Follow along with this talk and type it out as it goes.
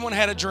Someone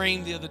had a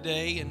dream the other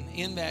day, and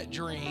in that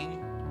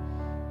dream,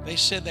 they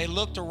said they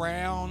looked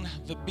around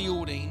the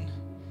building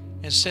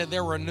and said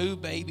there were new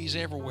babies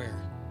everywhere.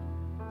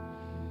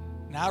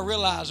 Now, I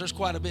realize there's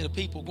quite a bit of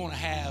people going to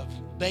have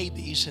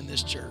babies in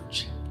this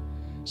church.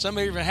 Some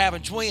are even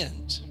having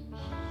twins.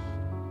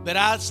 But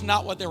that's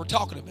not what they were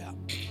talking about.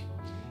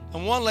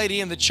 And one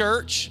lady in the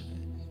church,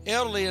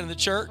 elderly in the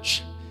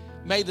church,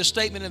 made the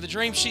statement in the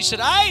dream. She said,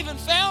 "I even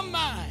found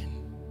mine."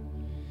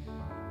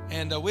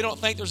 And we don't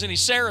think there's any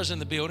Sarahs in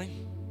the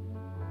building.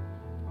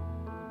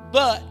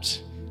 But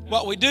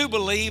what we do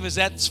believe is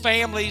that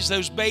families,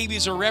 those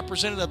babies are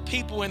representative of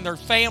people in their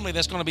family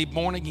that's going to be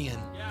born again.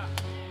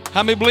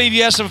 How many believe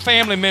you have some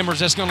family members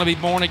that's going to be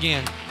born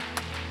again?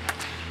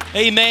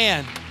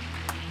 Amen.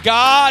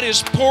 God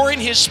is pouring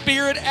His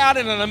Spirit out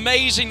in an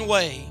amazing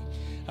way.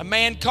 A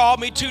man called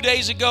me 2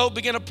 days ago,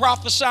 began to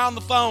prophesy on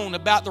the phone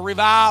about the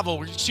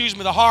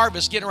the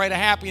harvest getting ready to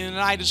happen in the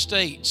United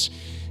States.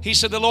 He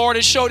said the Lord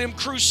has showed him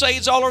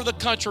crusades all over the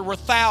country where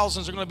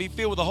thousands are going to be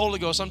filled with the Holy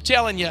Ghost. I'm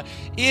telling you,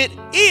 it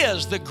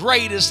is the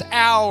greatest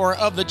hour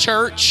of the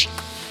church.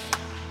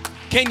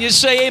 Can you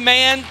say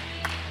amen?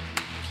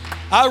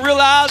 I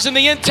realize in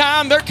the end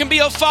time there can be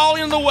a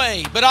falling in the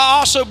way, but I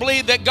also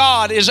believe that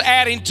God is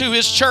adding to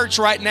His church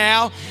right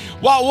now.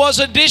 What was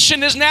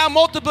addition is now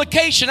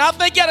multiplication. I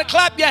think you got to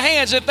clap your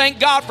hands and thank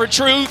God for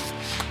truth.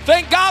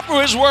 Thank God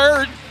for His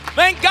Word.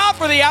 Thank God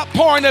for the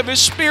outpouring of His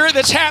Spirit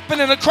that's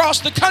happening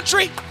across the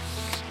country.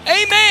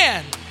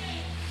 Amen.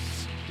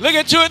 Look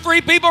at 2 or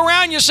 3 people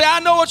around you and say, "I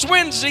know it's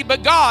Wednesday,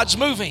 but God's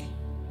moving."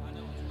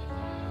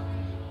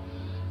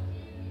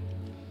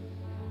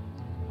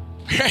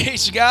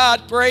 Praise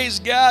God, praise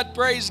God,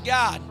 praise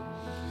God.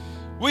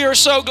 We are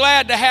so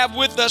glad to have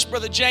with us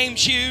Brother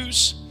James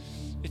Hughes.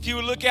 If you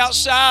would look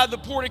outside the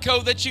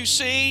portico that you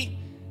see,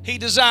 he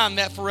designed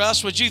that for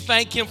us. Would you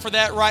thank him for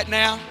that right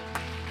now?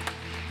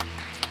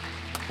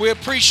 We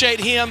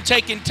appreciate him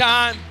taking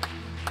time,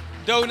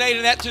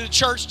 donating that to the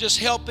church, just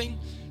helping.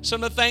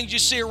 Some of the things you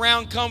see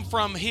around come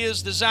from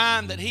his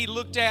design that he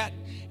looked at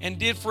and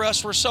did for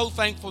us. We're so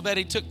thankful that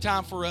he took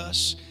time for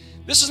us.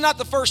 This is not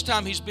the first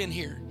time he's been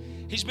here.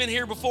 He's been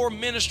here before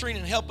ministering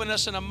and helping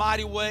us in a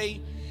mighty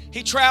way.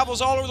 He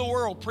travels all over the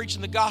world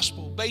preaching the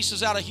gospel,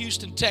 bases out of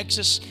Houston,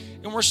 Texas,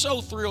 and we're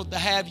so thrilled to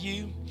have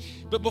you.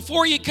 But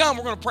before you come,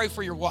 we're going to pray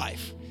for your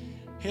wife.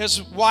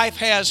 His wife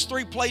has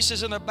 3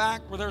 places in her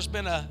back where there's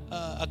been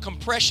a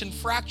compression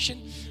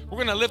fraction. We're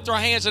going to lift our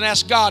hands and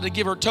ask God to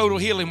give her total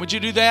healing. Would you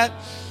do that?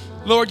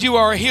 Lord, you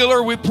are a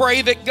healer. We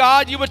pray that,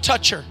 God, you would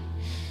touch her.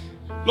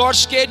 Lord,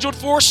 scheduled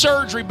for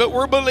surgery, but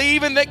we're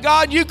believing that,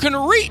 God, you can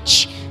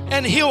reach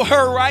and heal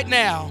her right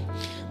now.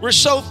 We're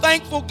so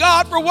thankful,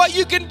 God, for what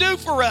you can do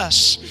for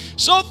us.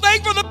 So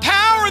thankful for the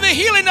power and the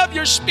healing of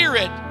your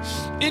Spirit.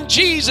 In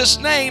Jesus'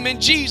 name,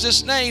 in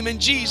Jesus' name, in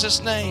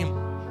Jesus' name.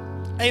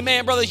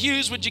 Amen. Brother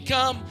Hughes, would you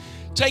come?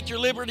 Take your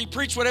liberty,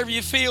 preach whatever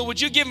you feel. Would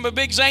you give him a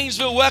big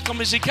Zanesville welcome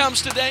as he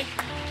comes today?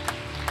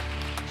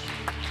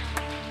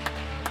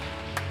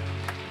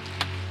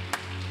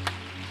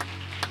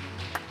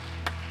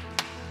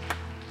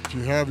 If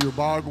you have your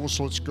Bibles,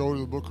 let's go to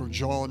the book of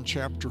John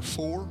chapter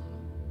 4.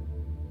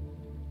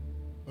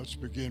 Let's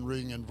begin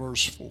reading in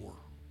verse 4.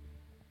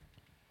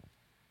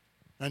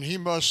 And he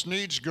must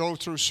needs go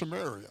through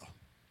Samaria.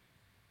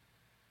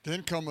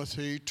 Then cometh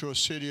he to a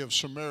city of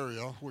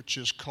Samaria, which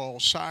is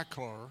called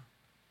Sychar,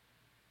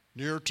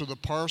 near to the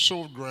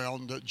parcel of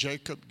ground that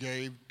Jacob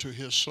gave to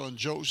his son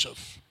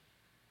Joseph.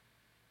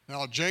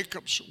 Now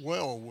Jacob's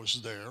well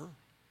was there.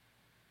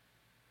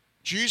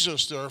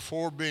 Jesus,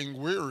 therefore,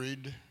 being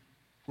wearied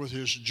with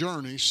his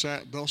journey,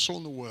 sat thus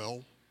on the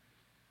well,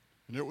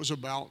 and it was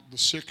about the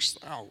 6th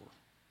hour.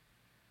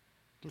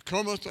 There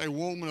cometh a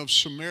woman of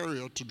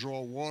Samaria to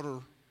draw water.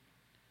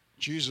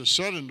 Jesus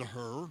said unto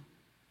her,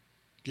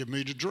 Give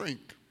me to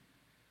drink.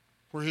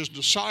 For his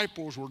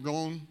disciples were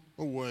gone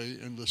away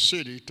in the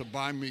city to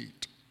buy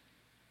meat.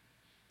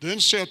 Then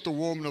said the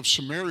woman of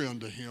Samaria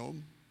unto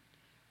him,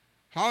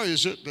 How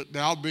is it that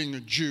thou, being a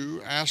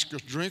Jew,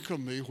 askest drink of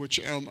me, which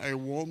am a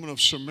woman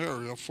of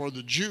Samaria? For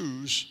the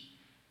Jews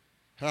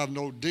have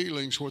no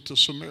dealings with the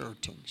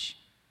Samaritans.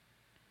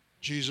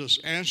 Jesus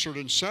answered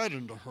and said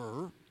unto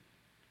her,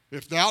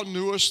 If thou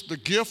knewest the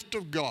gift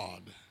of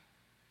God,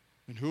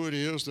 and who it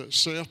is that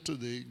saith to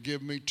thee,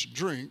 Give me to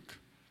drink,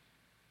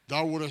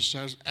 thou wouldest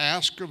have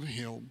asked of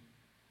him,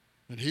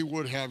 and he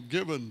would have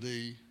given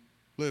thee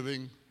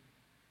living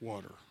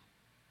water.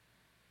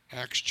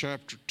 Acts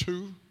chapter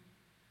 2,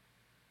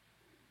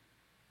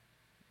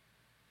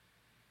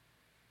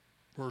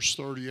 verse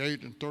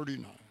 38 and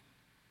 39.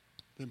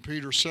 Then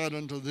Peter said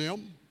unto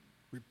them,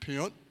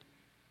 Repent,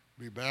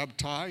 be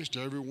baptized,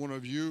 every one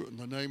of you, in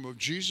the name of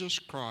Jesus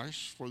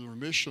Christ, for the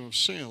remission of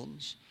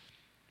sins,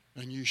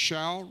 and ye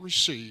shall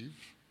receive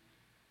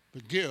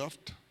the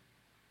gift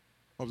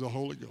of the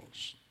Holy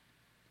Ghost.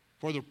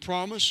 For the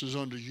promise is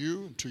unto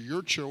you and to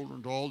your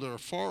children, to all that are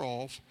far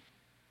off,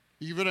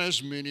 even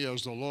as many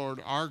as the Lord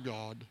our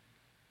God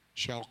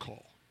shall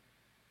call.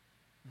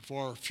 And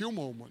for a few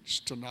moments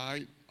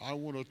tonight, I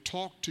want to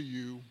talk to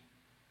you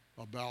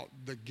about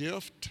the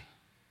gift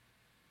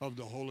of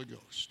the Holy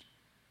Ghost.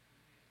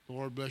 The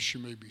Lord bless you.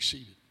 May be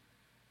seated.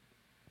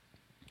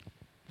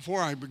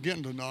 Before I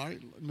begin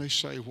tonight, let me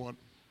say what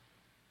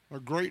a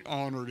great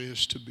honor it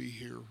is to be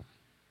here.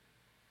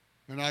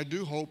 And I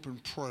do hope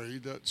and pray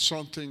that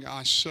something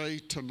I say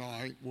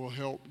tonight will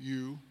help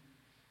you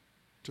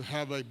to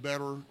have a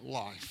better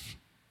life.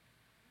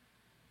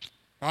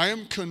 I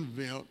am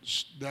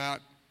convinced that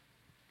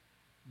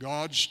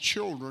God's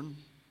children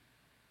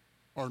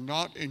are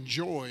not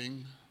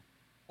enjoying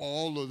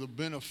all of the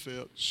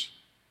benefits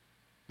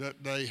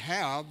that they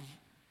have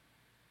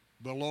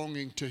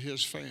belonging to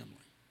His family.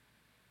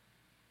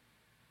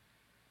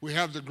 We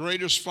have the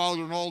greatest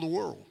Father in all the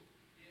world.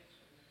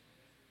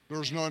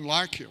 There's none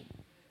like Him.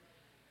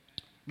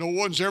 No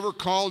one's ever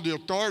called the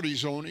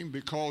authorities on Him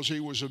because He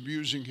was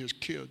abusing His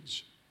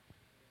kids.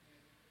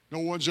 No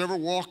one's ever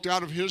walked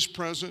out of His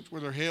presence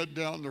with their head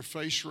down, their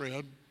face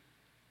red,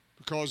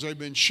 because they've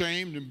been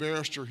shamed,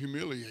 embarrassed, or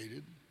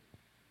humiliated.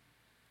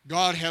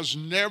 God has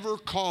never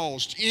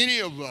caused any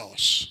of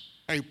us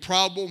a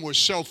problem with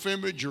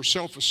self-image or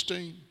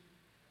self-esteem.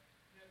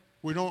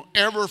 We don't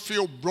ever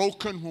feel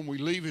broken when we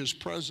leave His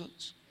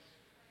presence.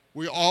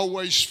 We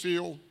always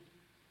feel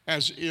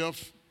as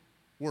if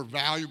we're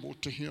valuable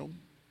to Him.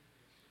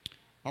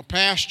 Our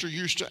pastor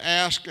used to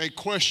ask a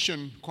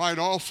question quite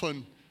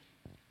often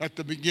at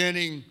the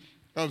beginning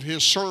of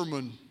his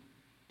sermon.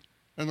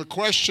 And the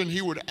question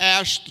he would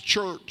ask the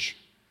church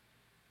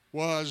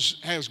was,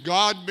 has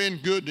God been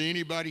good to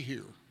anybody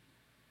here?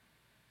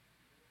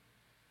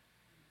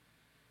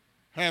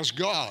 Has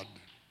God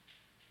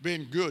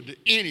been good to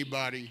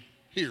anybody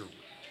here?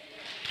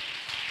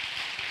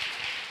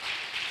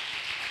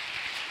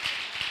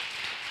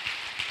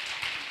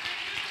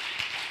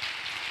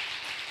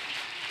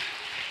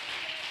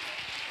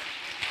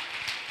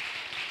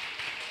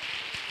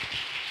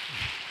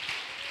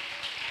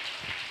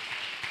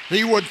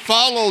 He would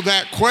follow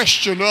that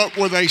question up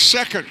with a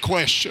second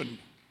question.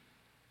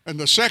 And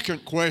the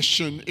second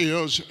question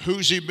is,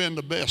 who's He been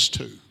the best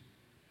to?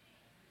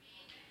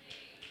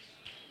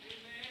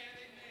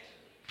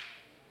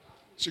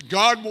 So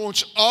God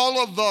wants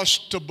all of us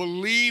to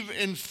believe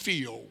and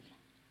feel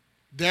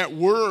that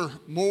we're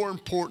more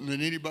important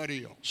than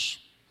anybody else.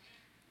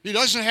 He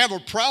doesn't have a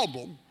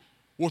problem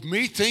with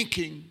me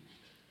thinking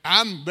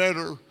I'm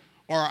better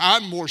or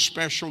I'm more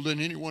special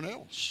than anyone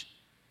else.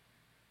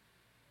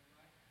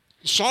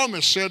 The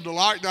psalmist said,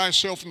 delight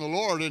thyself in the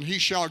Lord, and He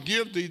shall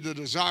give thee the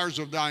desires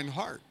of thine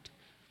heart.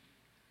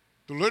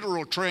 The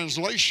literal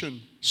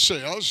translation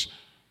says,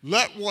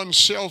 let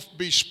oneself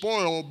be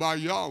spoiled by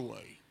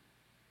Yahweh.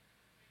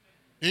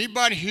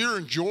 Anybody here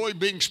enjoy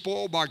being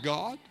spoiled by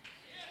God?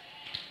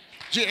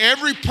 See,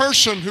 every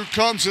person who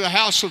comes to the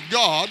house of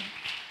God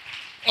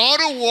ought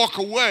to walk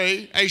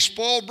away a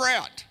spoiled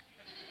brat.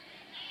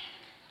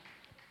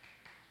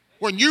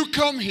 When you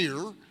come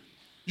here,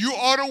 you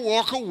ought to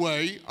walk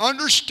away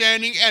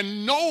understanding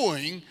and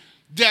knowing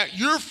that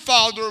your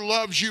Father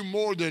loves you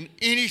more than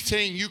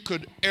anything you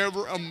could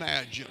ever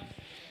imagine.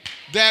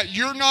 That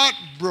you're not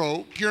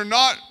broke, you're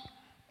not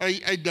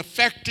a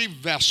defective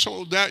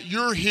vessel, that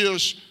you're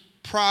His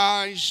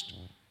prized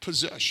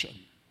possession.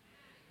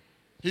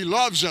 He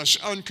loves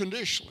us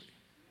unconditionally.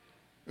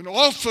 And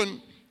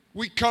often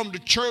we come to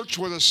church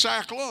with a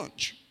sack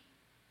lunch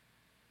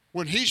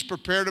when He's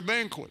prepared a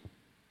banquet.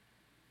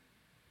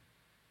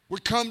 We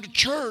come to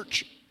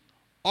church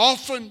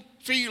often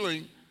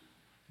feeling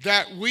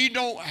that we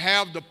don't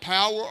have the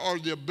power or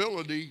the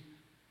ability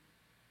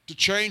to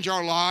change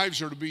our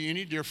lives or to be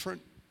any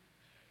different.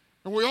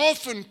 And we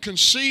often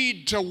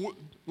concede to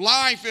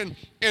life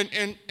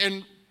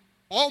and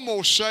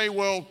almost say,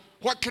 well,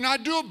 what can I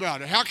do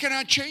about it? How can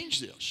I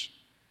change this?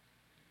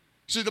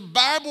 See, the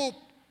Bible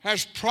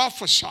has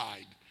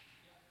prophesied,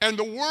 and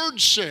the Word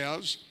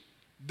says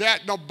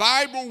that the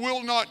Bible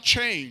will not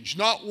change,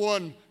 not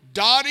one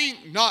dotting,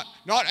 not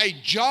a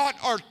jot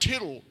or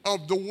tittle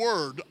of the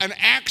Word, an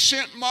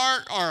accent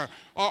mark or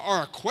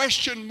a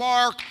question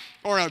mark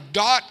or a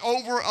dot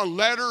over a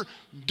letter.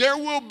 There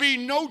will be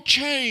no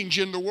change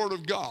in the Word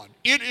of God.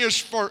 It is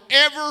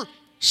forever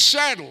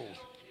settled.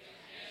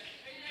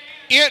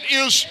 It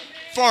is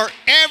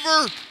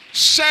forever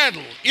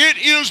settled. It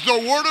is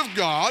the Word of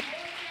God.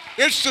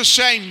 It's the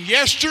same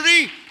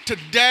yesterday,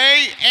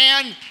 today,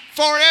 and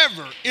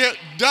forever. It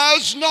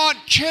does not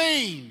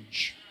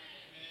change.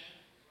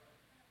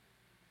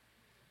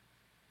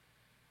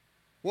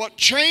 What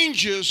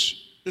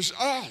changes is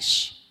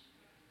us.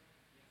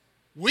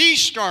 We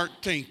start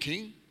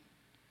thinking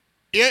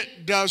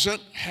it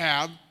doesn't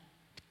have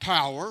the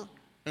power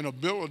and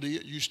ability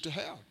it used to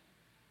have.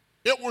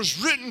 It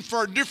was written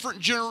for a different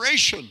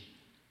generation.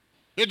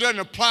 It doesn't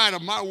apply to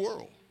my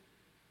world.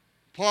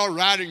 Paul,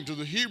 writing to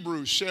the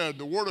Hebrews, said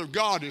the Word of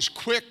God is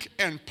quick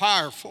and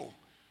powerful.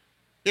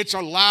 It's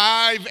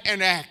alive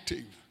and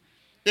active.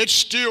 It's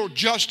still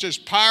just as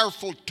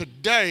powerful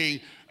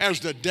today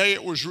as the day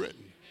it was written.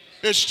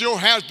 It still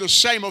has the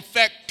same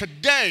effect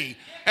today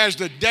as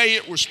the day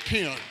it was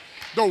penned.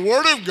 The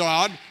Word of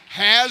God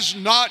has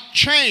not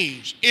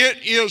changed. It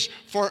is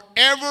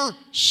forever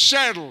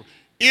settled.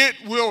 It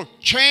will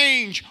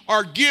change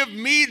or give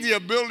me the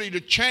ability to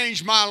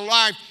change my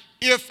life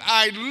if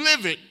I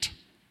live it.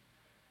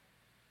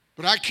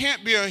 But I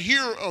can't be a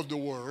hearer of the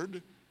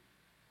word.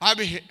 I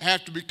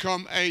have to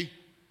become a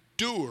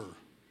doer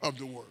of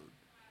the word.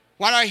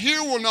 What I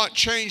hear will not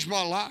change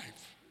my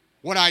life.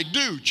 What I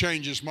do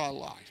changes my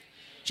life.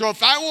 So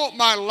if I want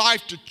my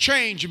life to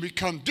change and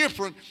become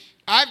different,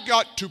 I've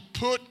got to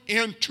put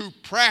into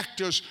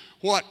practice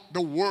what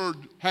the Word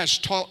has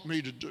taught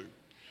me to do.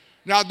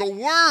 Now, the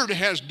Word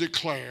has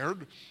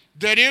declared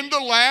that in the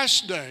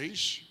last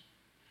days,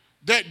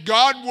 that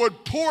God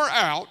would pour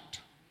out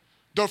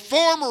the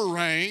former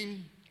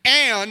rain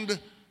and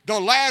the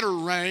latter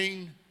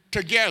rain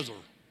together.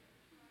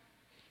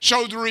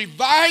 So the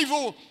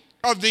revival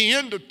of the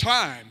end of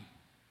time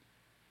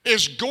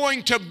is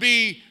going to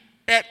be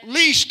at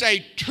least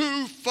a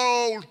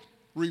twofold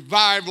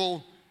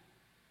revival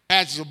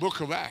as the book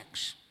of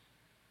Acts.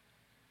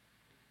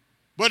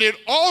 But it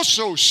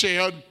also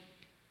said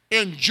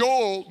in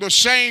Joel, the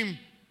same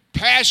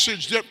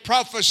passage that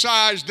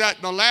prophesies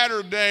that the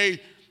latter day,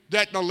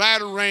 that the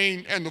latter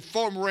rain and the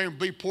former rain will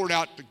be poured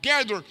out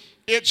together,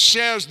 it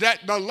says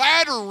that the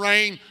latter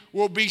rain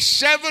will be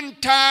 7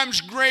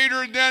 times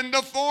greater than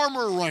the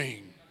former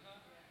rain.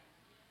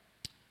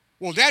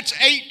 Well, that's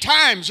 8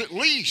 times at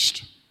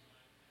least.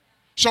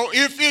 So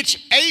if it's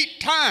 8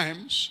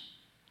 times,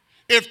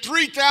 if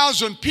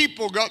 3,000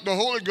 people got the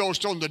Holy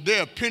Ghost on the day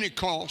of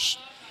Pentecost,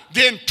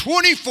 then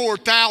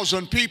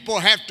 24,000 people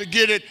have to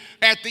get it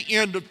at the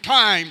end of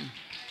time.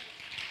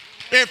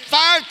 If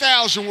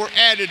 5,000 were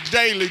added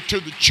daily to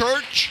the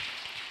church,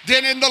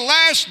 then in the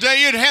last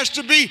day it has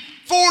to be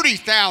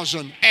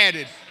 40,000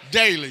 added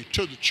daily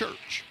to the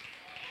church.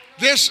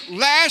 This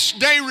last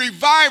day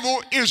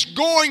revival is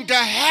going to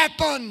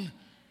happen.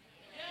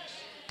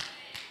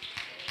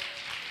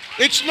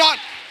 It's not,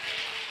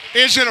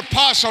 is it a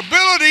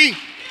possibility?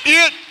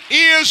 It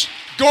is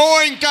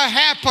going to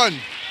happen.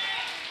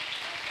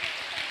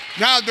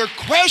 Now the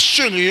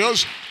question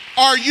is,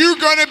 are you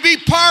going to be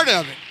part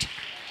of it?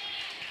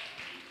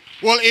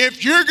 Well,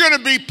 if you're going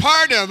to be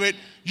part of it,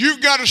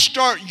 you've got to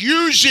start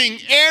using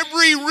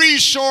every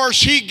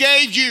resource He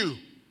gave you.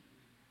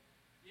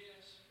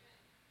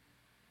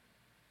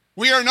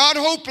 We are not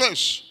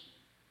hopeless.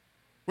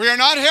 We are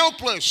not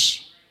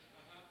helpless.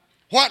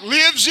 What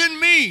lives in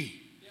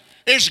me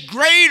is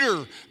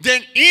greater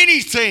than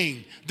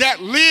anything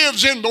that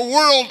lives in the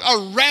world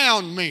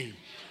around me.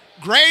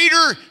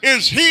 Greater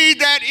is He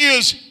that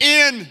is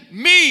in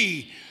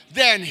me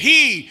than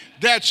he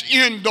that's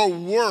in the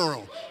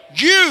world.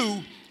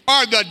 You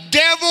are the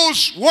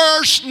devil's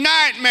worst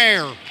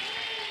nightmare.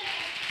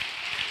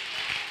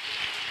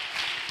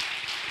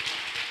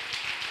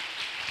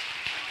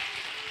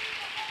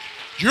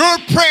 Your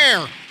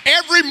prayer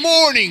every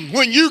morning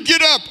when you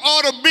get up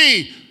ought to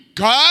be,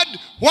 God,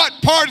 what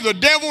part of the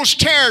devil's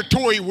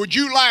territory would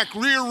you like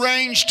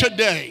rearranged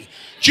today?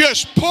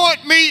 Just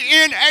point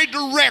me in a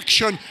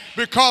direction,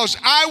 because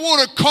I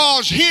want to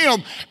cause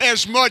him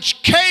as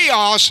much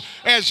chaos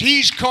as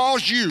he's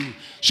caused you.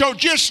 So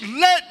just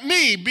let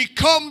me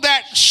become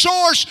that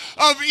source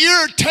of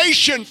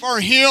irritation for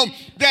him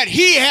that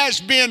he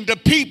has been to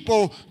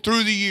people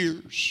through the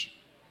years.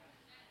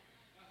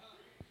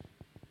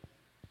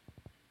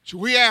 So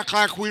we act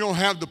like we don't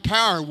have the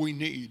power we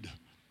need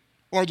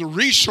or the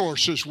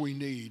resources we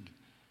need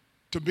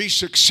to be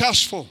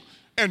successful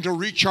and to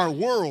reach our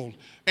world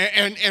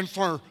and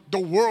for the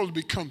world to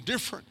become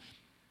different.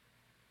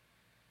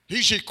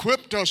 He's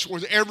equipped us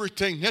with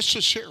everything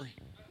necessary.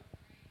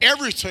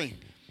 Everything.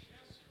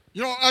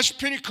 You know, us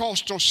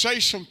Pentecostals say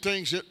some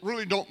things that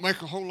really don't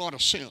make a whole lot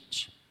of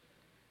sense.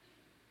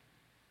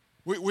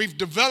 We've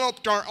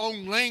developed our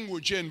own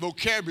language and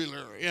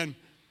vocabulary, and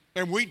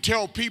we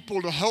tell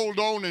people to hold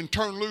on and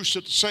turn loose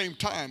at the same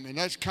time, and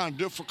that's kind of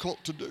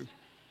difficult to do.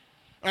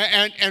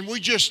 And we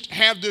just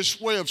have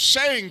this way of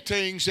saying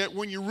things that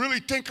when you really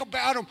think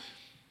about them,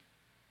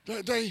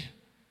 they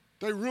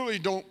really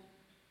don't,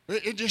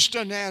 it just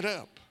doesn't add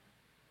up.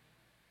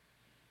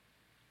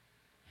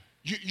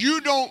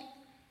 You don't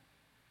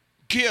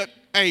get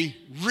a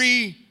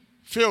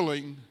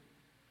refilling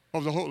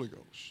of the Holy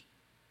Ghost.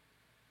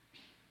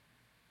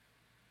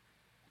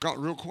 Got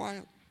real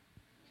quiet.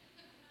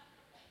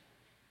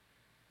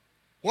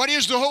 What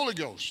is the Holy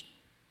Ghost?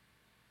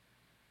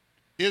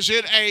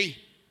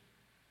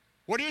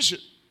 What is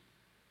it?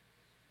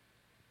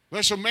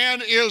 Unless a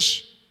man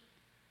is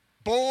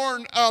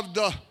born of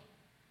the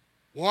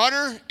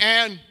water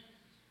and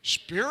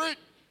Spirit,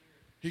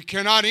 he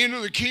cannot enter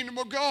the kingdom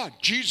of God.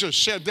 Jesus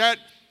said that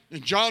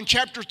in John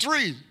chapter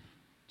 3, the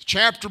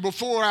chapter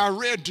before I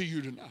read to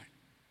you tonight.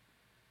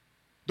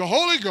 The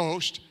Holy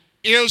Ghost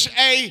is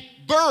a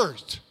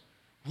birth.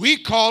 We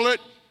call it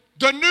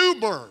the new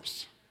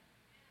birth.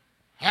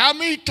 How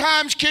many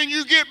times can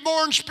you get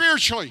born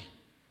spiritually?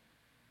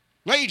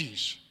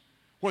 Ladies,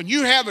 when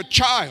you have a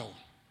child,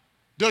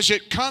 does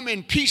it come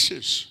in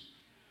pieces?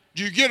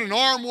 Do you get an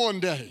arm one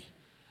day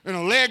and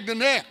a leg the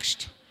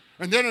next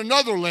and then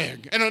another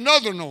leg, and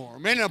another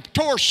arm, and a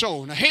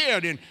torso, and a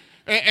head,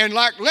 and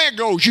like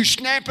Legos, you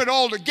snap it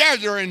all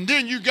together, and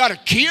then you got a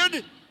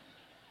kid?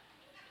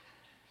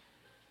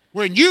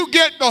 When you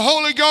get the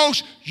Holy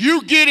Ghost,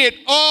 you get it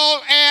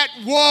all at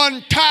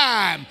one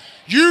time.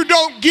 You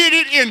don't get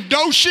it in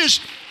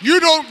doses. You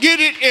don't get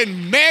it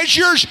in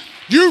measures.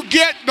 You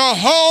get the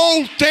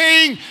whole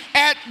thing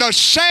at the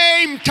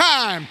same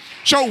time.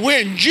 So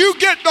when you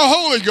get the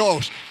Holy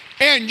Ghost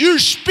and you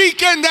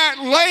speak in that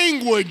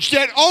language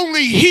that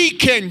only He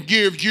can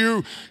give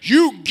you,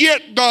 you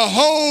get the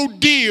whole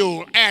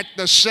deal at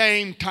the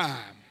same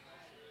time.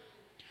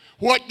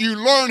 What you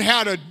learn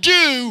how to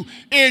do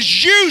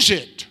is use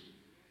it.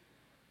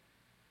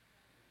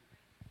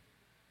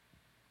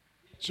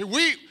 See,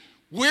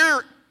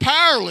 we're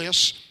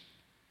powerless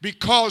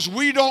because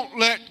we don't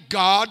let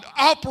God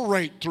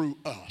operate through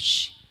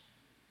us.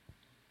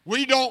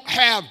 We don't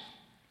have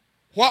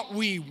what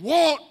we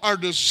want or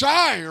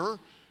desire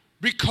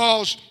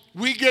because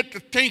we get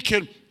to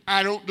thinking,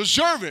 I don't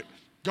deserve it.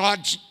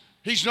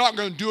 He's not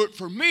going to do it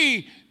for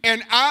me.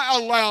 And I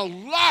allow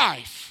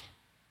life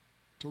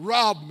to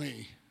rob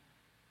me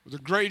of the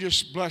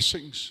greatest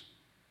blessings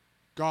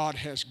God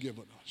has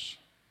given us.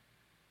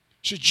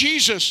 See,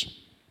 Jesus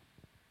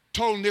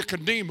told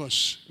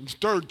Nicodemus in the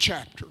 3rd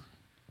chapter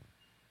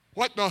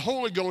what the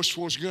Holy Ghost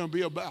was going to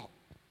be about.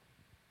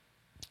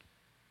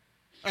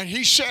 And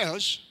he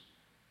says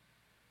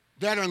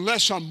that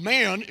unless a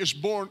man is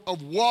born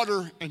of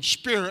water and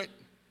spirit,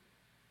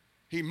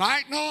 he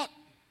might not,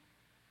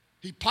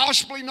 he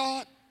possibly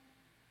not,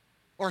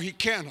 or he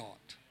cannot.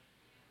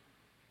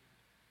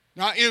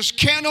 Now, is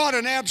cannot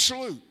an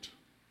absolute?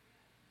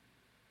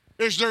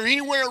 Is there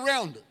any way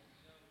around it?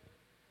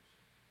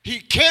 He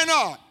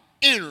cannot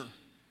enter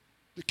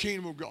the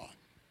kingdom of God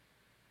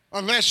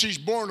unless he's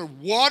born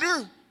of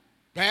water,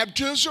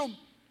 baptism,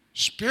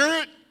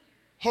 Spirit,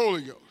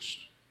 Holy Ghost.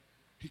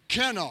 He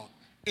cannot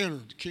enter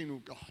the kingdom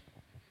of God.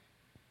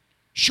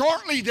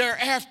 Shortly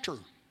thereafter,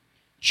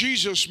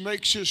 Jesus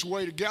makes his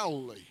way to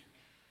Galilee.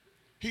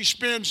 He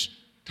spends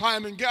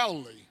time in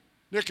Galilee.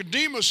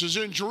 Nicodemus is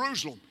in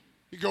Jerusalem.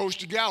 He goes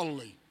to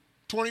Galilee,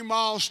 20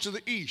 miles to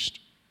the east,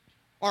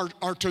 or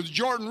to the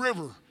Jordan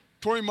River,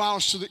 20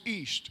 miles to the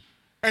east.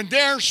 And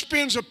there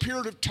spends a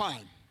period of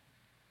time.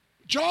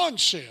 John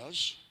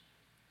says,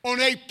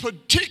 on a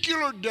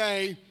particular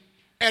day,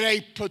 at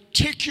a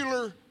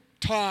particular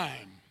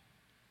time,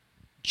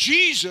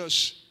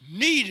 Jesus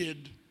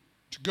needed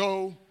to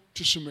go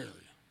to Samaria.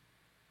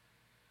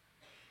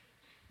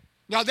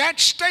 Now that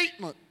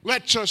statement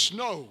lets us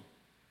know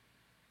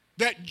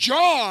that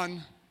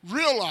John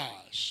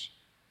realized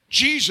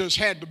Jesus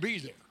had to be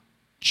there.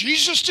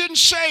 Jesus didn't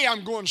say,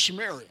 I'm going to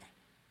Samaria.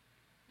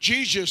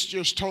 Jesus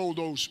just told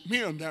those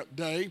men that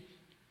day,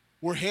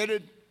 we're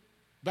headed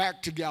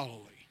back to Galilee.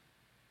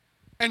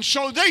 And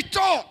so they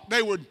thought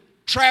they would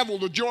travel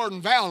the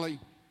Jordan Valley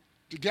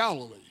to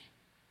Galilee.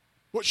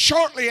 But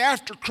shortly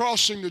after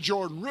crossing the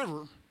Jordan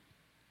River,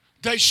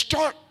 they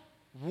start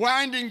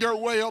winding their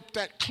way up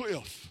that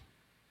cliff.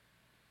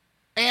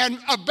 And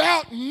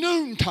about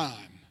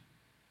noontime,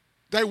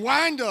 they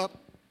wind up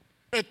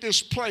at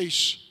this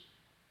place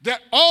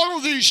that all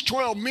of these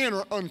 12 men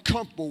are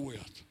uncomfortable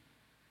with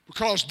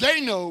because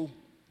they know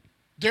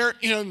they're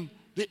in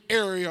the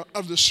area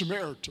of the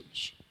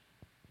Samaritans.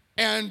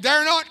 And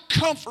they're not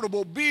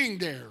comfortable being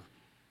there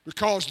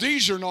because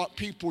these are not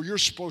people you're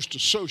supposed to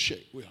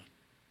associate with.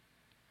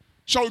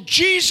 So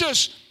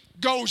Jesus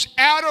goes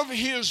out of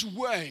his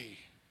way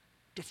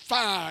to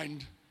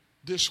find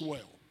this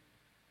well.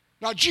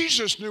 Now,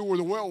 Jesus knew where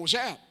the well was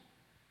at.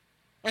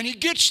 And he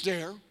gets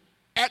there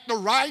at the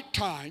right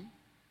time,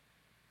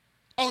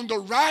 on the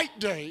right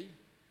day,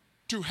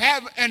 to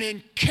have an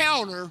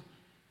encounter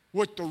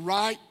with the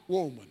right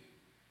woman.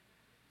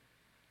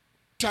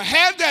 To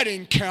have that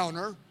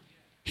encounter,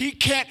 he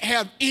can't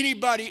have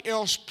anybody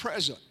else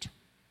present.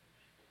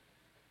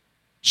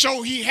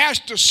 So he has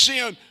to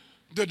send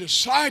the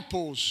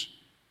disciples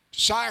to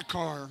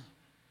Sychar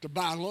to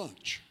buy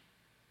lunch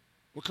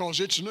because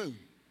it's noon.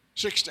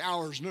 6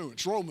 hours noon.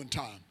 It's Roman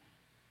time.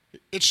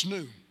 It's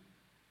noon.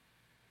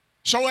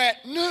 So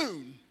at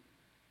noon,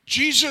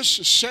 Jesus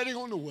is sitting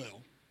on the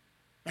well,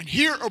 and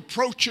here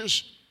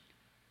approaches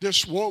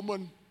this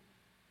woman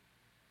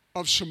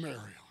of Samaria.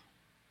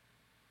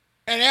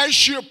 And as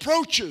she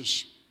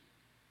approaches,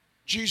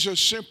 Jesus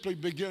simply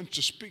begins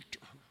to speak to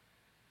her.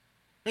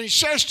 And he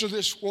says to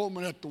this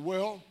woman at the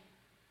well,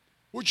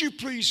 would you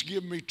please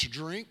give me to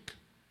drink?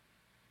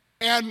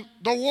 And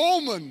the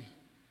woman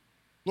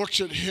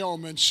looks at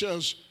him and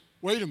says,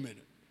 wait a minute.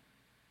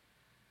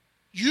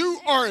 You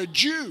are a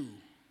Jew.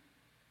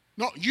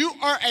 No, you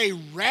are a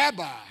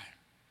rabbi.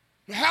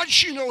 Now, how did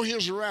she know he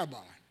was a rabbi?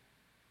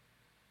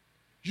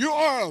 You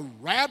are a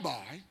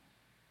rabbi,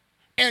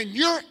 and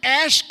you're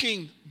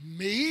asking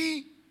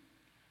me,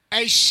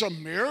 a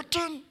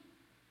Samaritan,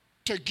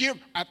 to give.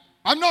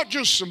 I'm not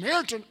just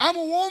Samaritan, I'm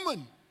a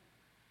woman.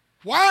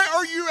 Why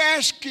are you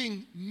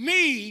asking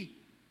me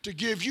to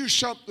give you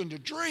something to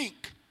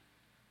drink?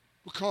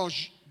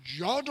 Because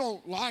y'all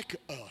don't like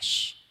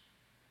us.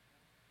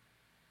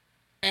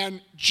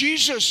 And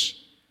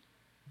Jesus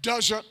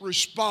doesn't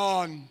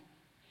respond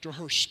to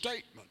her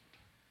statement.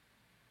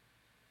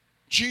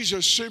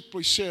 Jesus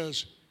simply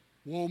says,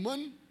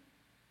 woman,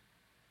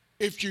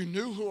 if you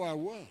knew who I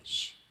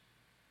was,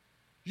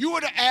 you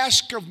would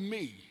ask of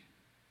me,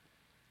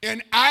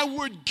 and I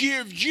would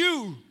give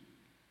you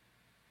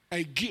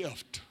a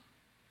gift,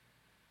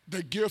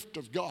 the gift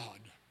of God,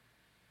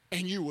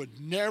 and you would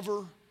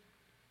never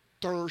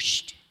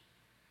thirst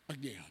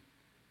again.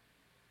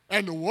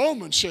 And the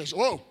woman says,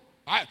 oh,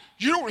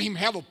 you don't even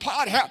have a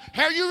pot. How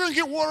are you going to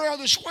get water out of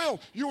this well?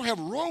 You don't have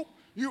a rope.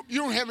 You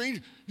don't have any.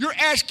 You're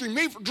asking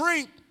me for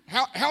drink.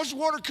 How's the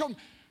water come?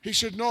 He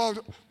said, no,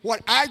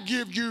 what I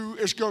give you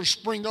is going to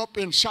spring up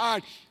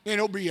inside, and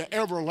it'll be an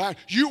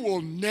everlasting. You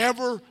will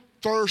never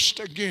thirst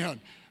again.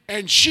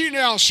 And she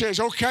now says,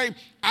 okay,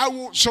 I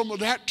want some of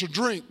that to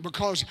drink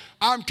because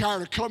I'm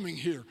tired of coming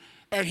here.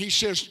 And he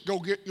says, go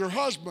get your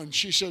husband.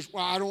 She says,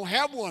 well, I don't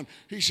have one.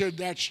 He said,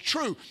 that's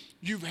true.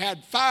 You've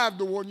had 5.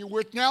 The one you're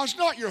with now is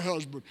not your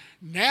husband.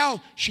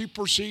 Now she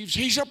perceives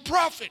he's a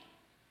prophet.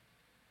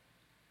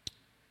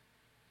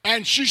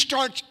 And she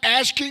starts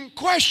asking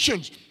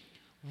questions.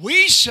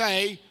 We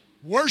say,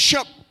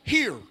 worship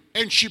here.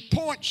 And she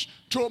points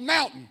to a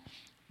mountain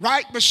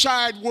right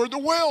beside where the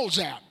well's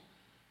at.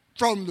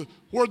 From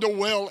where the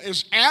well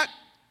is at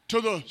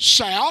to the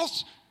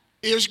south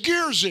is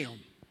Gerizim.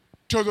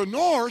 To the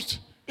north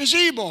is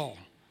Ebal.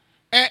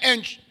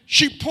 And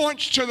she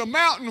points to the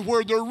mountain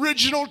where the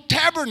original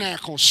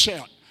tabernacle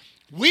sat.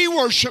 We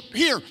worship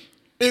here.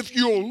 If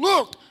you'll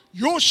look,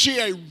 you'll see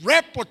a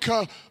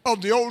replica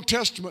of the Old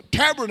Testament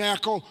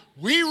tabernacle.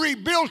 We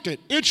rebuilt it.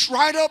 It's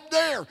right up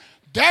there.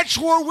 That's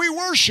where we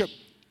worship.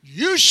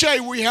 You say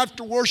we have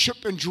to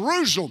worship in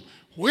Jerusalem.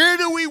 Where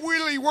do we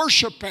really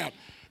worship at?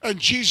 And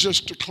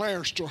Jesus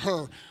declares to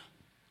her,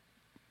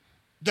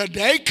 the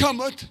day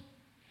cometh,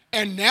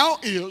 and now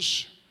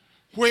is,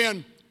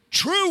 when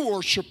true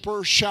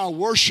worshipers shall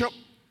worship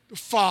the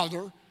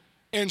Father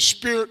in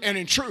spirit and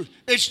in truth.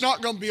 It's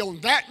not going to be on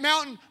that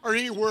mountain or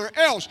anywhere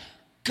else.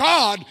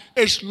 God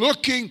is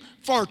looking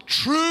for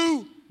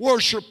true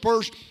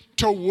worshipers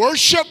to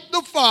worship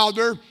the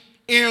Father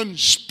in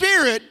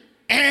spirit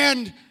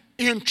and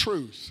in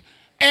truth.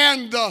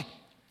 And the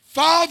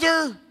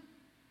Father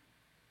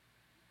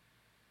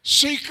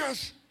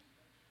seeketh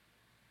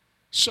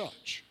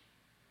such.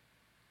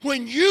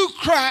 When you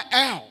cry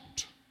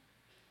out,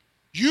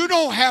 you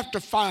don't have to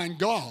find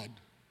God.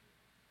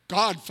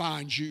 God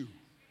finds you.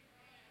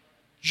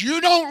 You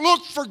don't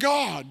look for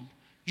God.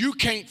 You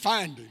can't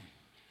find him.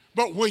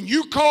 But when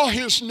you call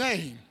his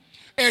name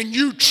and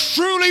you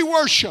truly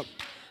worship,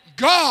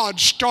 God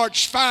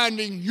starts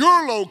finding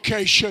your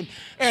location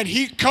and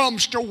he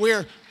comes to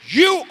where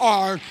you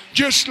are,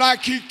 just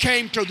like he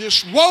came to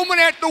this woman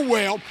at the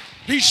well.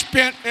 He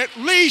spent at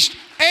least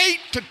 8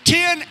 to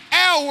 10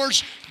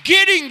 hours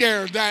getting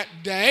there that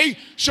day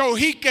so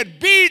he could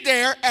be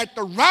there at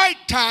the right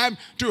time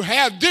to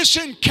have this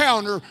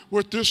encounter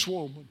with this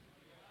woman.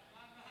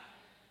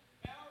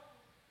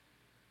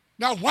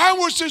 Now, why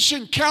was this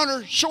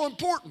encounter so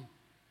important?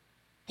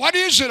 What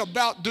is it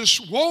about this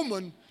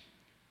woman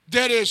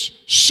that is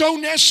so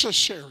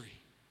necessary?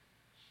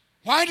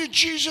 Why did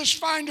Jesus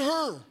find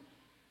her?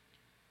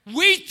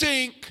 We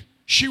think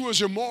she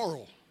was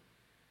immoral.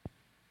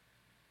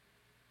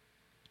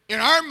 In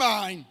our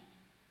mind,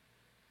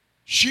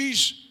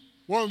 she's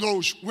one of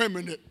those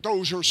women that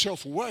throws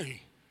herself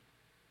away.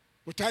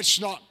 But that's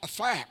not a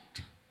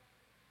fact.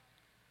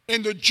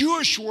 In the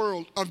Jewish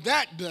world of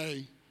that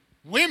day,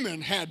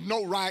 women had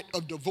no right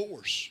of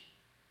divorce.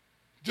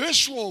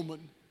 This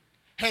woman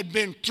had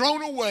been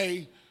thrown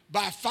away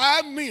by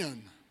 5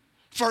 men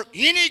for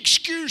any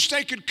excuse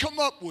they could come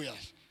up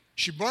with.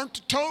 She burnt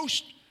the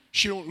toast.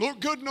 She don't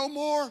look good no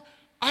more.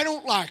 I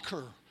don't like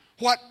her.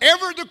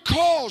 Whatever the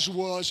cause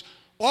was,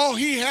 all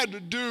he had to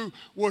do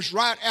was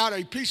write out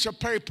a piece of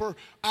paper.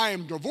 I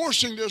am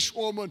divorcing this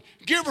woman.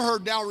 Give her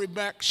dowry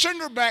back.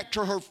 Send her back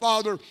to her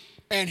father.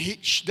 And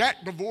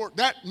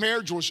that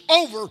marriage was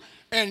over.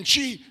 And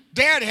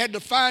Dad had to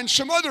find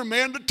some other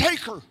man to take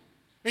her.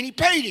 And he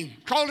paid him,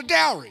 called it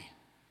dowry.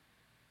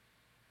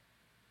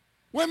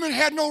 Women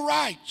had no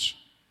rights.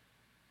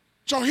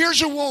 So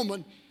here's a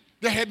woman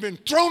that had been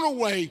thrown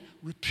away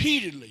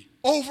repeatedly,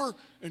 over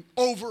and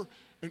over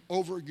and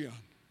over again.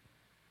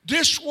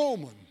 This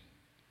woman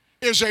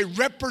is a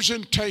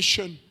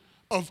representation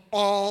of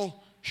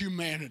all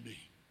humanity.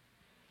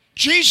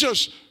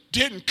 Jesus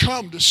didn't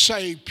come to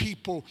save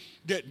people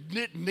that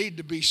didn't need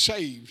to be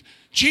saved.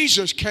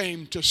 Jesus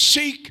came to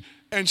seek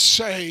and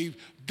save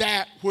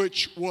that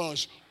which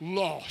was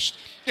lost.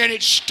 And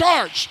it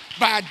starts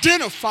by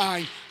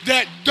identifying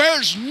that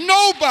there's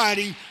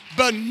nobody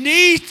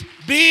beneath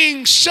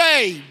being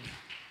saved.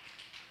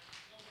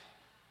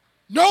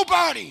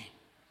 Nobody.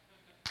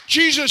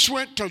 Jesus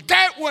went to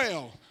that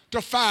well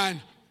to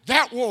find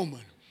that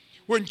woman.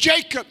 When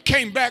Jacob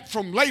came back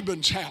from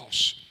Laban's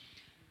house,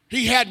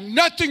 he had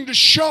nothing to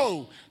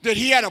show that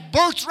he had a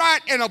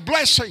birthright and a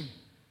blessing.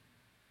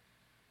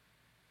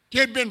 He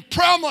had been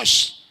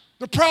promised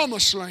the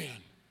promised land,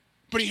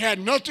 but he had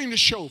nothing to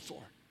show for it.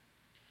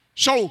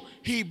 So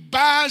he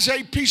buys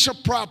a piece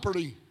of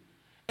property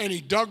and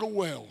he dug a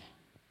well,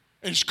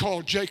 and it's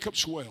called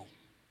Jacob's well.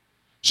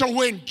 So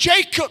when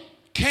Jacob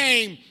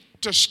came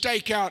to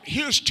stake out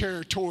his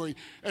territory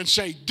and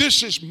say,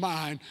 this is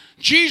mine,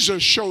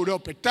 Jesus showed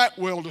up at that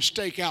well to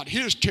stake out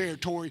his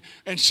territory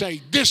and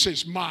say, this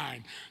is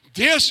mine.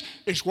 This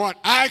is what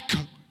I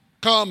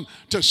come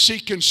to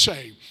seek and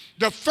save.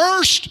 The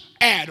first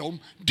Adam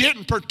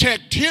didn't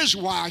protect his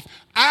wife.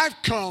 I've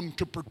come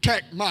to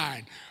protect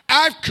mine.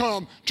 I've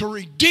come to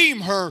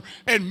redeem her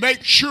and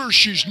make sure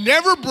she's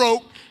never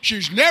broke,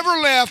 she's never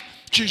left,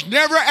 she's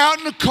never out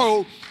in the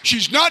cold,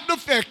 she's not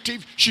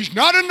defective, she's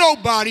not a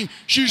nobody,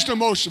 she's the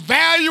most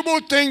valuable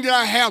thing that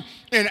I have,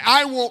 and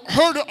I want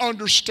her to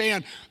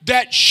understand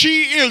that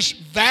she is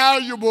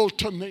valuable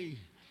to me.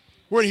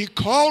 When he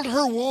called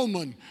her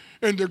woman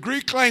in the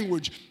Greek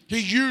language, he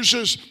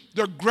uses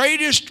the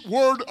greatest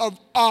word of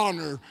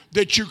honor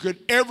that you could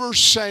ever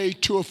say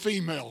to a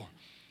female.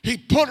 He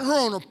put her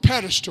on a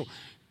pedestal.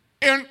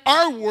 In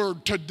our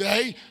word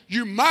today,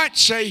 you might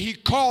say he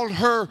called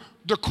her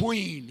the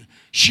queen.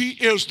 She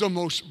is the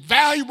most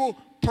valuable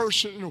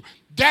person.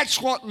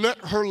 That's what let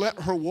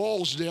her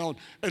walls down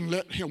and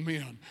let him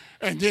in.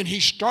 And then he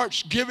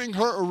starts giving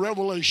her a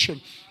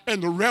revelation.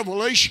 And the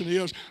revelation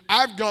is,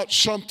 I've got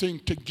something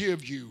to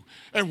give you.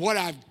 And what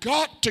I've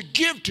got to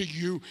give to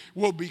you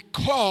will be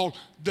called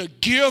the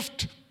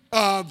gift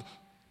of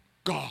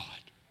God.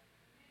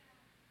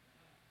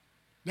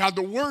 Now,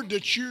 the word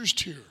that's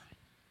used here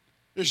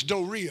is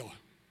doria.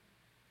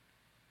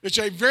 It's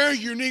a very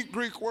unique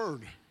Greek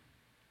word.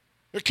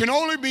 It can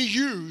only be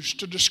used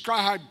to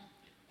describe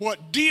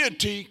what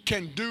deity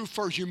can do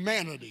for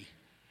humanity.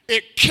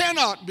 It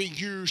cannot be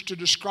used to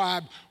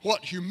describe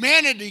what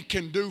humanity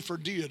can do for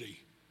deity.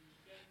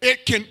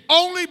 It can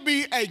only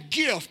be a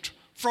gift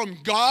from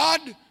God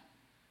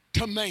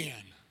to man.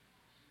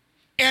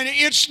 And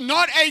it's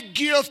not a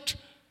gift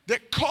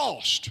that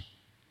costs.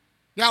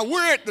 Now,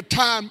 we're at the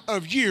time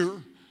of year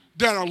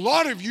that a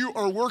lot of you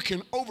are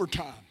working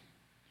overtime.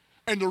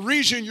 And the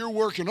reason you're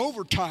working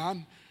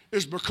overtime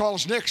is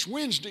because next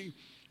Wednesday,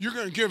 you're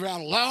going to give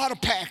out a lot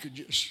of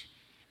packages,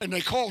 and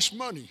they cost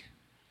money.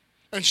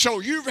 And so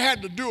you've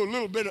had to do a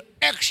little bit of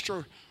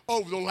extra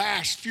over the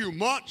last few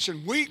months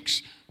and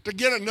weeks to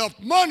get enough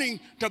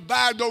money to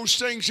buy those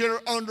things that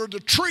are under the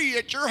tree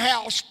at your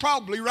house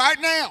probably right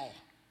now.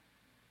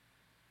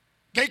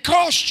 They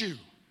cost you.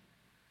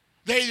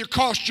 They either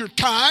cost your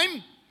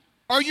time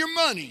or your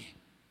money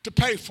to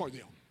pay for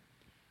them.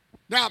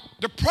 Now,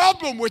 the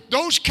problem with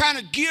those kind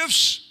of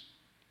gifts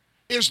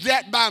is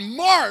that by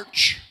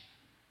March,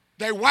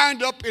 they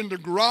wind up in the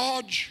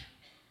garage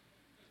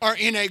or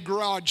in a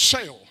garage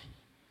sale.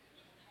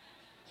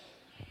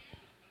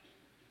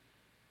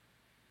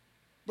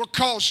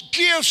 Because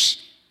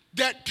gifts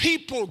that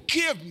people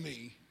give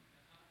me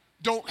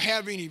don't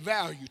have any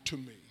value to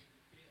me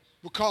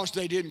because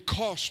they didn't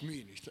cost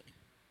me anything.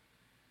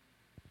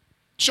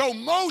 So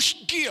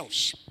most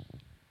gifts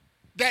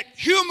that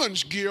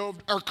humans give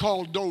are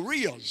called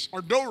dorias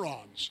or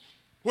dorons,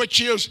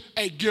 which is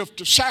a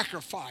gift of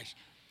sacrifice.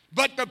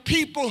 But the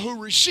people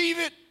who receive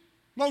it,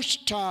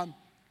 most of the time,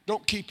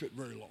 don't keep it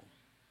very long.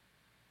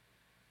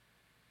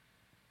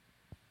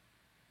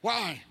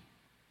 Why?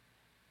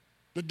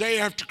 The day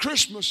after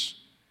Christmas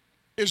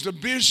is the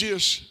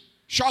busiest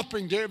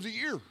shopping day of the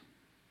year.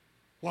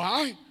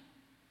 Why?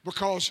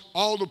 Because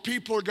all the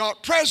people who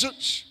got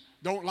presents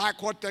don't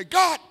like what they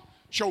got,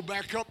 show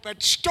back up at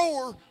the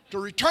store to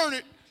return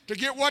it to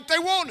get what they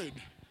wanted.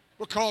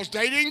 Because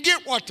they didn't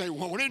get what they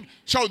wanted,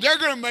 so they're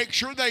going to make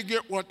sure they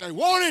get what they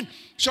wanted.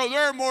 So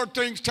there are more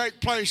things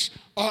take place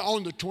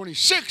on the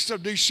 26th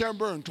of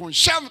December and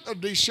 27th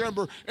of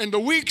December and the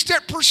weeks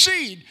that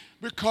precede,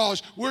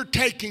 because we're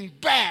taking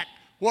back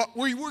what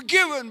we were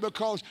given,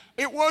 because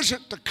it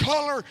wasn't the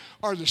color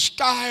or the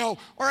style,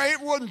 or it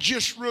wasn't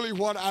just really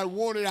what I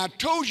wanted. I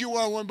told you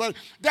what I wanted, but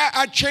that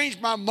I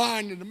changed my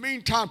mind in the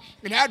meantime,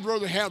 and I'd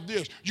rather have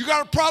this. You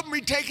got a problem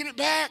with me taking it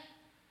back?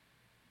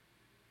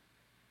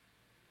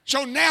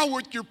 So now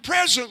with your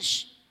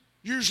presents,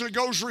 usually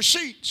goes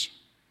receipts.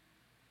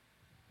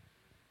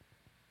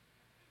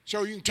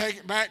 So you can take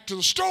it back to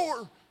the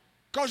store,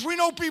 because we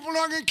know people are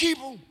not going to keep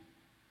them.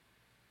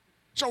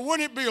 So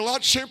wouldn't it be a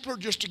lot simpler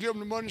just to give them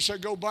the money and say,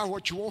 go buy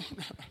what you want?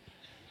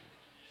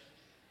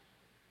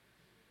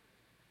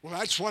 Well,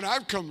 that's what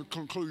I've come to the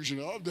conclusion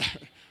of.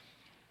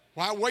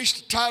 Why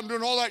waste the time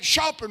doing all that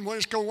shopping when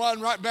it's going to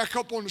wind right back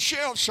up on the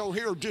shelf? So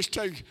here, just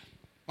take,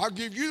 I'll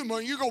give you the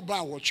money, you go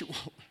buy what you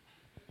want.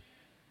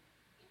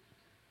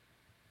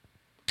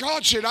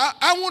 God said,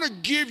 I want to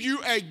give you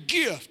a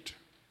gift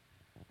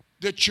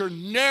that you're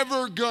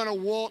never going to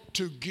want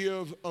to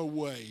give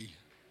away.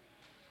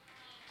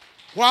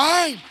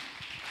 Why?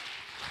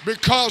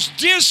 Because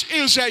this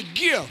is a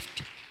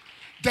gift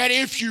that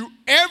if you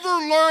ever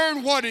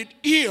learn what it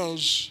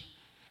is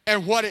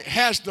and what it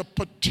has the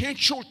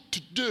potential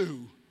to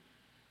do,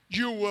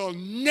 you will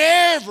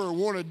never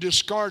want to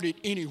discard it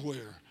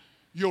anywhere.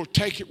 You'll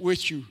take it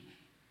with you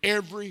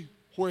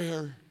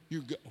everywhere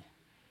you go.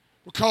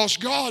 Because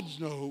God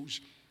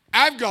knows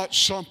I've got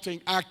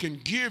something I can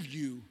give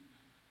you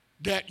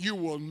that you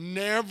will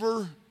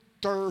never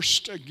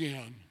thirst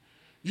again.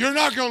 You're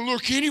not going to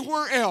look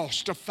anywhere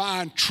else to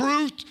find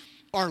truth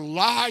or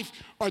life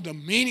or the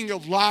meaning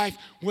of life.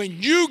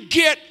 When you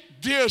get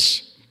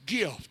this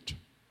gift,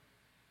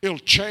 it'll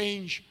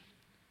change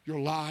your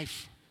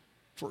life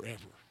forever.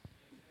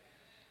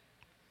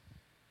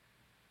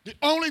 The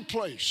only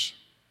place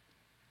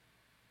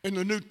in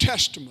the New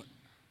Testament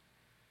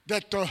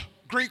that the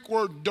Greek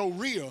word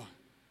doria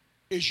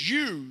is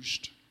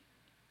used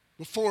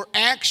before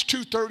Acts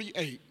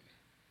 2:38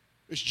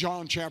 is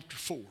John chapter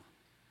 4,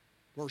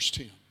 verse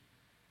 10.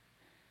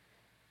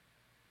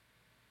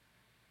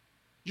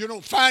 You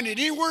don't find it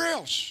anywhere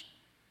else.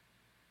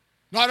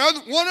 Not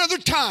one other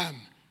time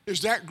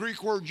is that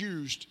Greek word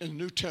used in the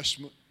New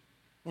Testament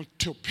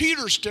until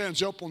Peter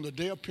stands up on the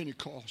day of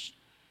Pentecost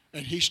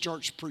and he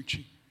starts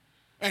preaching.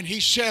 And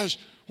he says,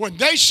 when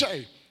they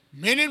say,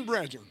 men and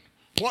brethren,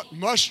 what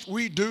must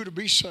we do to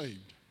be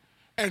saved?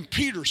 And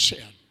Peter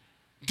said,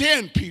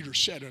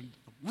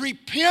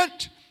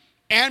 repent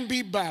and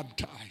be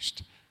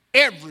baptized,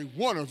 every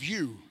one of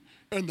you,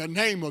 in the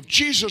name of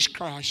Jesus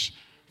Christ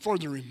for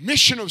the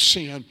remission of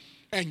sin,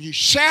 and you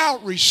shall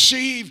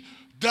receive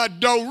the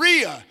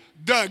doria,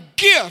 the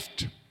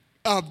gift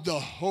of the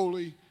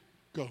Holy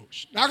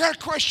Ghost. Now I got a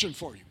question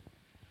for you.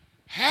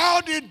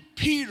 How did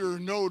Peter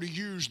know to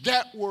use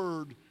that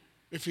word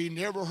if he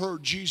never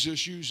heard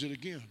Jesus use it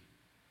again?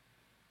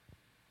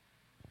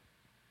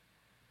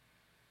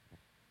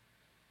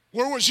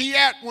 Where was he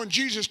at when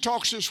Jesus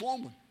talks to this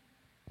woman?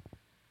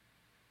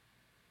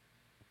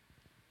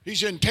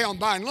 He's in town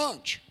buying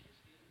lunch.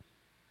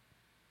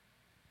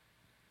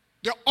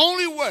 The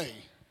only way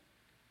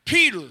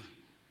Peter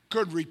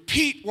could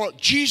repeat what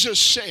Jesus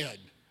said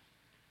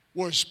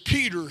was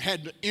Peter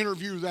had to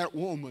interview that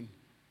woman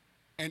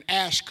and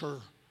ask her,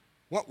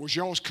 what was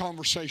y'all's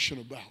conversation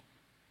about?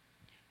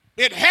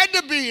 It had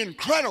to be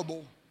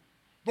incredible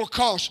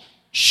because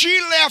she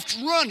left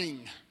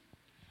running,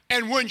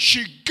 and when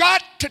she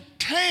got to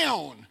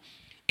town,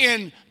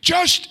 in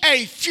just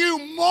a few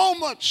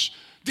moments,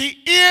 the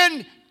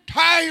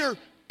entire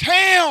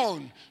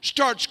town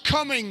starts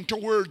coming to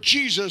where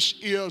Jesus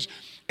is,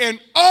 and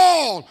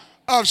all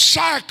of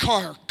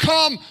Sychar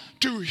come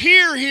to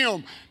hear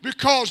him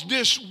because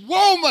this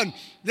woman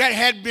that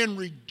had been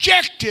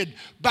rejected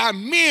by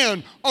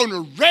men on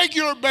a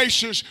regular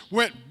basis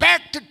went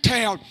back to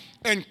town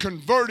and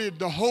converted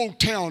the whole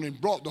town and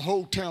brought the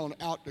whole town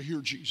out to hear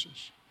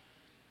Jesus.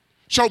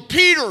 So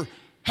Peter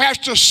has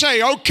to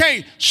say,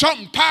 okay,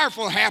 something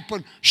powerful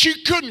happened.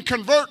 She couldn't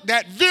convert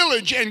that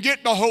village and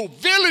get the whole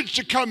village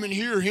to come and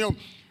hear him.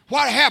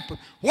 What happened?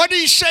 What did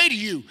he say to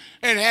you?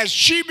 And as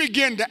she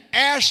began to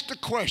ask the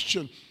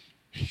question,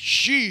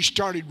 she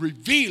started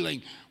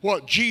revealing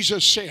what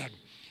Jesus said.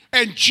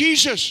 And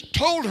Jesus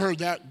told her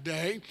that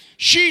day,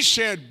 she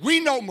said, we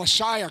know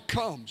Messiah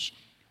comes.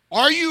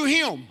 Are you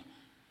him?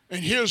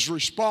 And his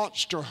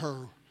response to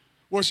her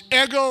was,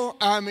 ego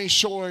eimi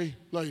soi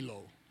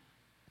lelo.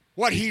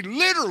 What he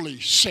literally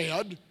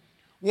said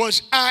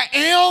was, I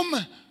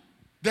am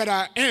that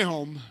I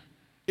am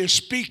is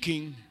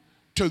speaking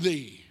to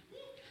thee.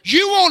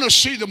 You want to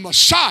see the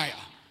Messiah,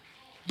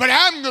 but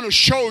I'm going to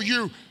show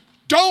you,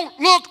 don't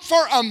look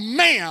for a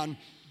man.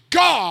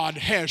 God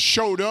has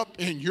showed up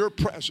in your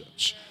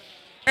presence.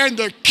 And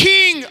the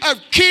King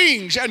of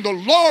Kings and the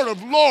Lord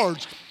of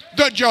Lords,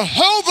 the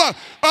Jehovah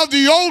of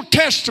the Old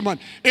Testament,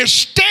 is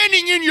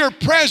standing in your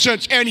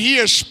presence, and he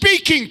is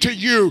speaking to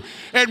you.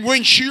 And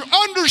when she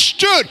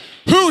understood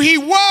who he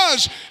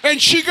was, and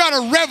she got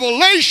a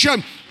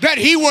revelation that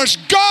he was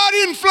God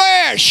in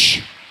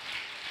flesh,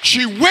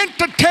 she went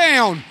to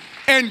town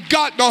and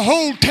got the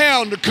whole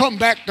town to come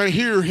back to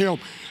hear him.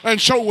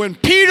 And so when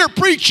Peter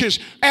preaches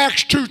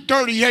Acts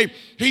 2:38,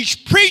 he's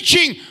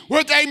preaching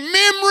with a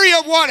memory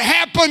of what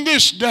happened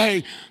this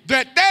day,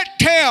 that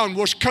town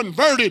was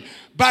converted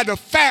by the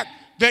fact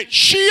that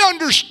she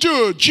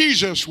understood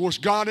Jesus was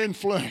God in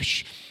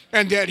flesh,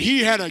 and that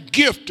he had a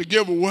gift to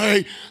give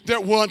away,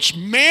 that once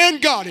man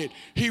got it,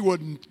 he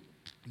would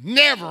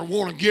never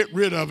want to get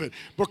rid of it,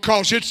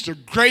 because it's the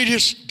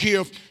greatest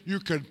gift you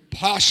could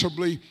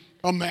possibly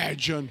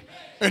imagine.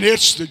 And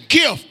it's the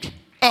gift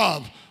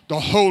of the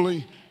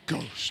Holy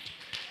Ghost.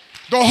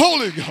 The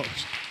Holy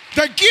Ghost.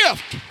 The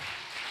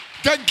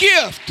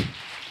gift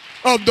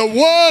of the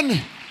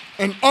one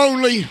and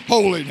only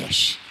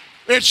holiness.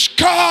 It's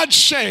God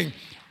saying,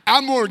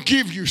 I'm going to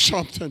give you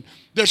something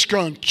that's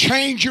going to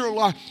change your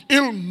life.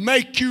 It'll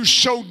make you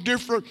so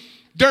different.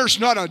 There's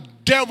not a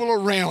devil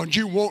around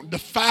you won't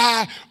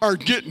defy or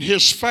get in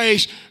his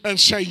face and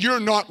say, you're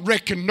not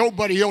wrecking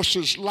nobody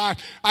else's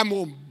life. I'm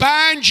going to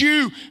bind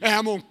you and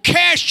I'm going to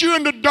cast you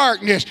into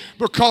darkness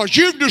because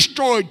you've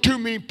destroyed too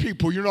many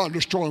people. You're not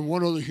destroying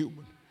one other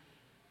human.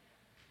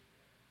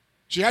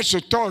 See, that's the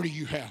authority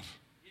you have.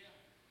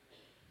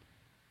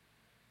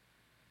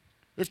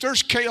 If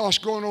there's chaos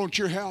going on at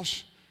your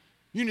house,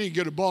 you need to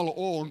get a bottle of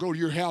oil and go to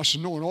your house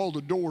and knowing all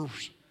the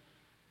doors,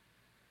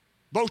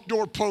 both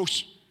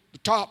doorposts, the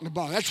top and the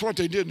bottom. That's what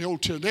they did in the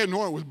Old Testament. They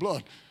anoint it with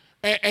blood.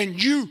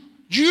 And you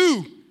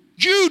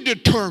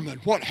determine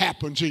what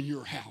happens in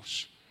your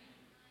house.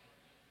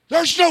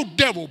 There's no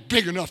devil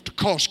big enough to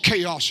cause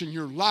chaos in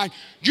your life.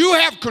 You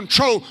have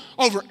control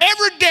over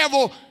every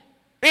devil.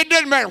 It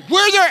doesn't matter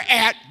where they're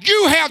at.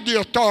 You have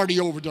the authority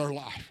over their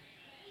life.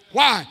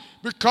 Why?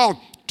 Because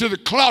to the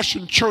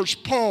Colossian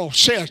church, Paul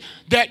says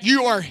that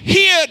you are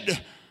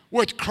hid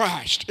with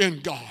Christ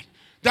in God.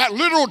 That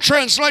literal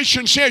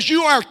translation says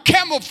you are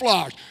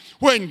camouflaged.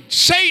 When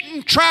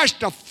Satan tries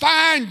to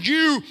find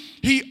you,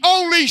 he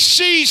only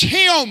sees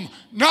him,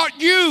 not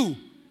you.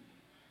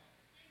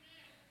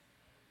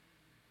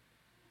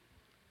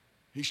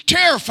 He's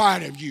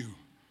terrified of you.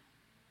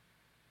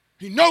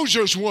 He knows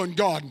there's one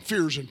God and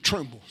fears and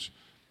trembles.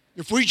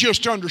 If we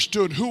just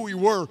understood who we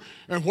were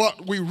and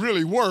what we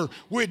really were,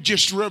 we'd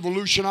just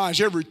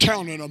revolutionize every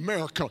town in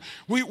America.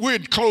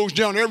 We'd close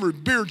down every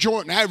beer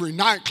joint and every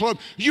nightclub.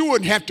 You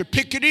wouldn't have to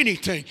picket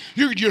anything.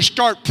 You could just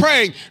start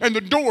praying and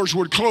the doors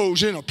would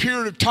close in a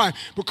period of time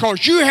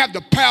because you have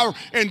the power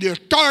and the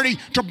authority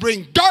to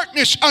bring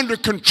darkness under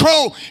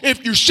control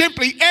if you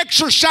simply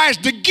exercise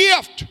the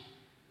gift.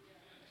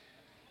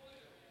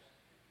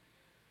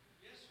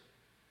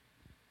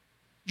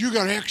 You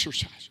got to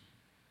exercise.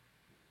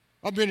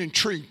 I've been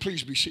intrigued,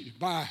 please be seated,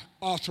 by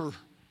author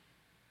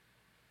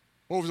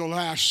over the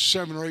last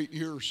 7 or 8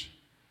 years,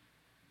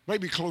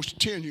 maybe close to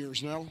 10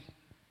 years now.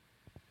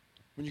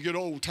 When you get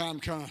old, time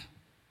kind of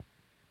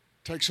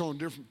takes on a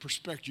different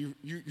perspective.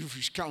 You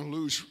just kind of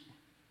lose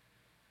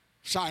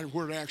sight of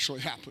where it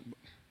actually happened.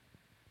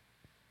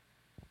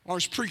 I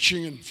was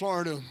preaching in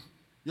Florida. A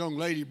young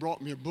lady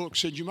brought me a book,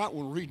 said, you might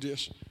want to read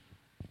this.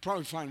 You'll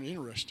probably find it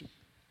interesting.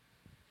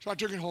 So I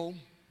took it home,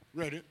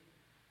 read it.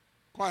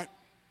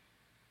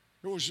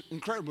 It was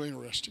incredibly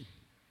interesting.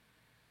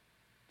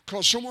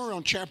 Because somewhere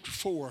around chapter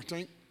 4, I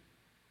think,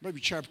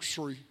 maybe chapter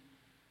 3,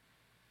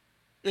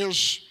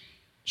 is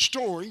a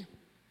story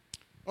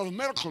of a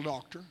medical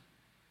doctor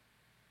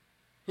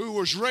who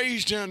was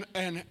raised in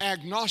an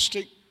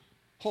agnostic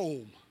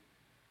home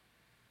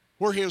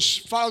where his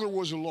father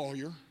was a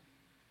lawyer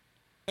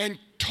and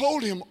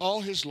told him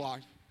all his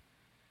life,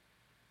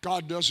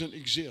 God doesn't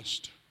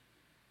exist.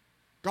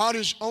 God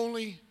is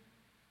only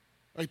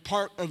a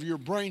part of your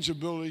brain's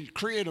ability to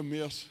create a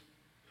myth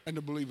and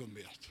to believe a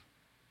myth.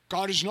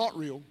 God is not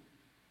real.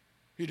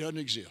 He doesn't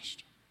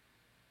exist.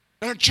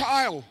 And a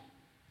child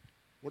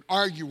would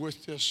argue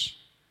with this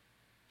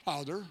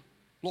father,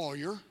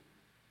 lawyer,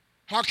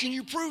 how can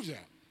you prove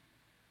that?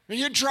 And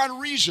he'd try to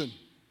reason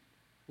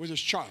with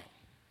his child.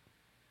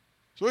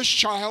 So this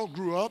child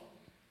grew up.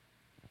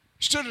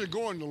 Instead of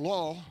going to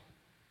law,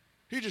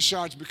 he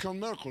decides to become a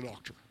medical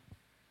doctor.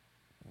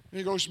 And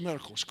he goes to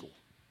medical school.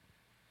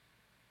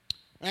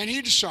 And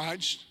he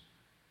decides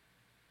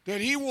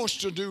that he wants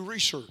to do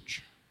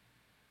research.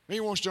 He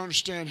wants to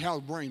understand how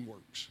the brain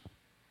works.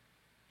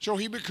 So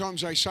he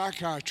becomes a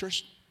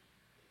psychiatrist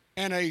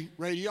and a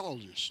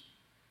radiologist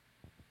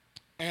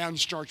and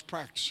starts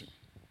practicing.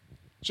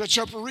 Sets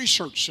up a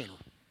research center.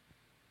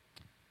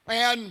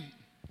 And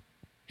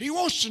he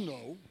wants to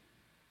know,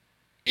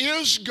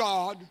 is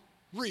God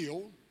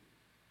real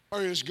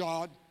or is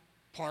God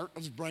part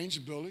of the brain's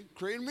ability to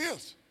create a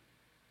myth?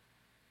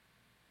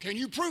 Can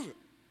you prove it?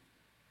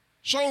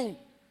 So,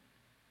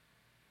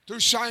 through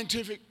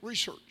scientific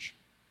research,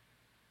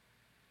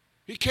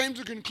 he came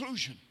to the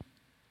conclusion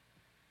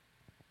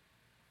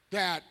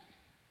that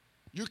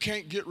you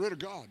can't get rid of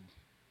God.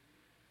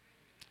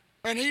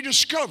 And he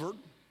discovered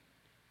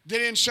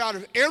that inside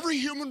of every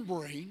human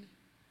brain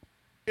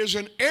is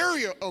an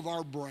area of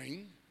our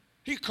brain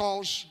he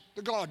calls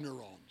the God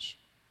neurons.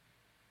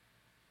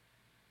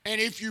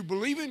 And if you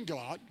believe in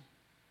God,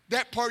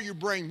 that part of your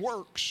brain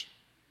works.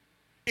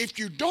 If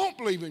you don't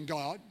believe in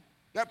God,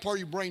 that part of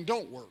your brain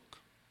don't work.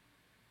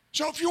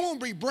 So if you want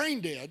to be brain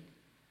dead,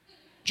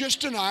 just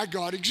deny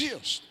God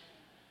exists.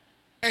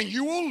 And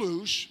you will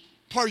lose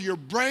part of your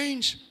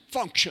brain's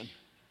function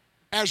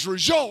as a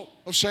result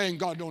of saying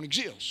God don't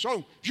exist.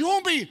 So if you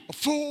want to be a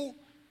fool,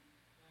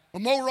 a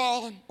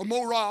moron, a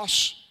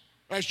moros,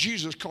 as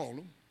Jesus called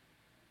them,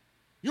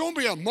 you want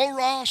to be a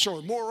moros or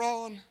a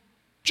moron,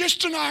 just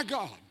deny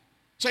God.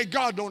 Say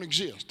God don't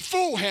exist. The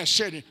fool has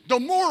said it. The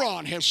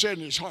moron has said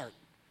in his heart,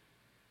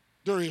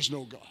 there is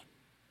no God.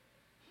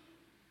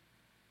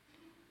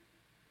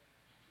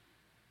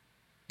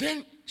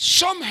 Then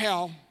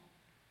somehow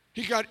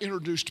he got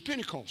introduced to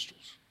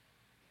Pentecostals.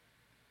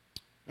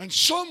 And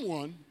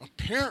someone,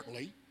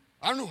 apparently,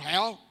 I don't know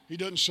how, he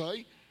doesn't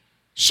say,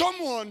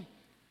 someone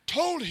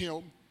told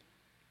him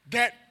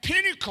that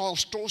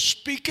Pentecostals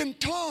speak in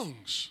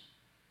tongues.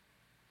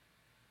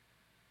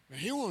 And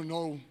he wanted to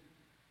know,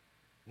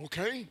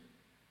 okay,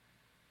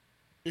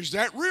 is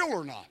that real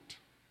or not?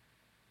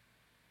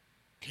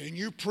 Can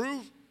you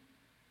prove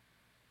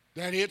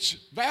that it's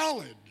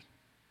valid?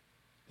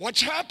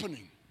 What's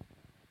happening?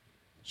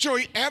 So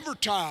he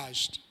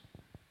advertised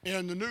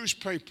in the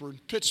newspaper in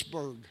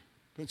Pittsburgh,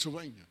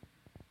 Pennsylvania.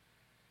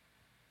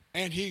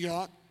 And he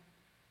got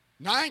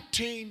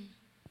 19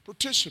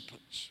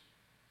 participants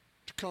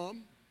to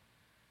come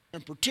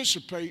and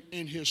participate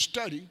in his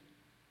study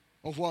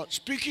of what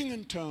speaking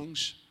in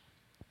tongues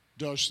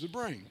does to the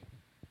brain.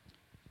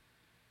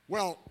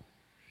 Well,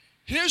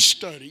 his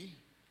study,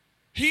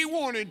 he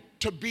wanted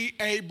to be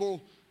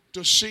able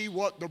to see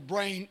what the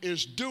brain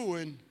is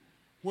doing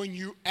when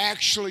you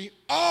actually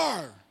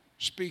are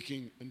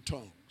speaking in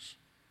tongues.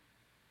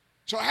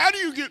 So how do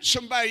you get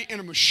somebody in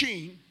a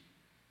machine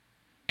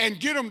and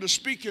get them to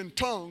speak in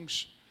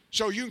tongues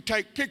so you can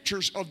take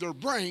pictures of their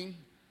brain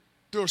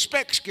through a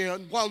SPECT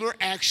scan while they're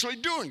actually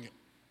doing it?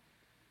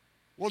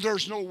 Well,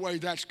 there's no way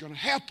that's going to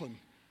happen.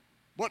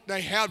 But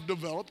they have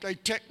developed a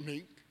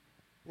technique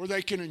where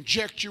they can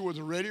inject you with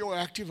a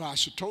radioactive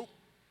isotope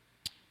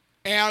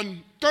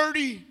and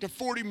 30 to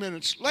 40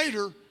 minutes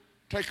later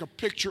take a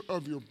picture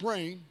of your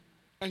brain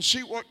and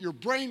see what your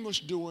brain was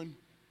doing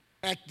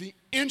at the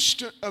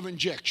instant of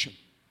injection.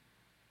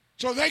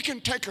 So they can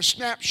take a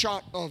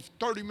snapshot of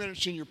 30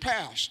 minutes in your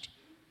past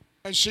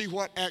and see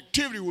what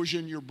activity was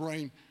in your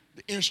brain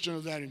the instant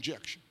of that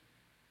injection.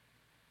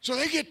 So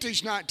they get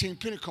these 19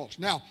 Pentecostals.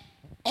 Now,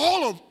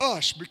 all of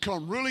us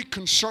become really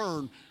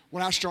concerned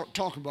when I start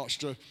talking about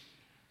stuff.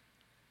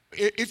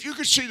 If you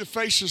could see the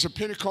faces of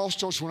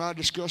Pentecostals when I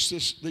discuss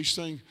these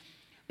things,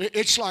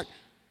 it's like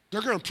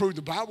they're going to prove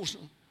the Bible's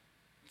wrong.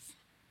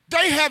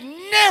 They have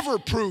never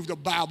proved the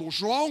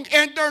Bible's wrong,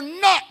 and they're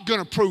not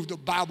going to prove the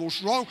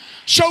Bible's wrong.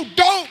 So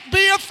don't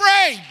be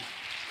afraid.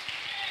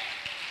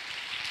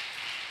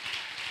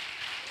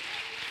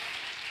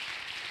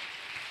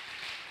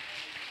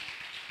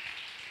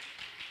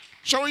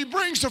 So he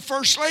brings the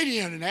first lady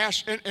in and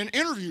asks and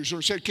interviews her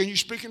and said, "Can you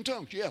speak in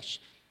tongues?" "Yes."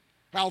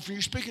 "How often do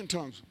you speak in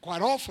tongues?"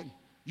 "Quite often."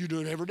 "You do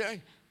it every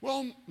day?"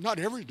 "Well, not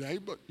every day,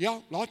 but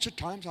yeah, lots of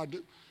times I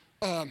do."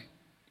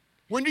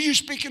 "When do you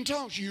speak in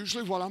tongues?"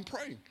 "Usually while I'm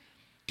praying."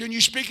 "Can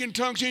you speak in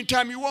tongues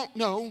anytime you want?"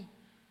 "No."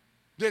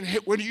 "Then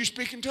when do you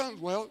speak in tongues?"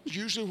 "Well,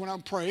 usually when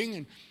I'm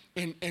praying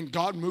and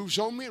God moves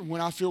on me, and when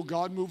I feel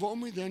God move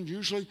on me, then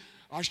usually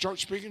I start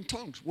speaking in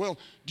tongues." "Well,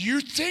 do you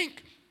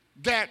think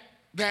that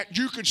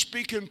you could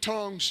speak in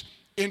tongues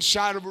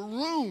inside of a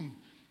room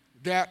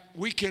that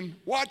we can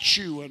watch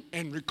you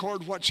and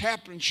record what's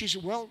happening?" She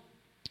said, "Well,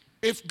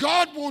 if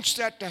God wants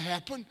that to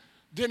happen,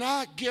 then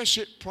I guess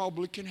it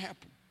probably can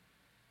happen."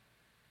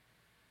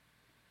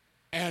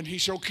 And he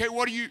said, "Okay,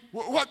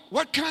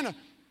 what kind of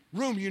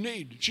room you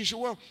need?" She said,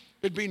 "Well,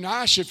 it'd be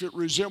nice if it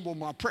resembled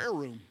my prayer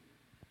room."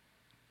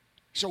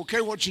 He said,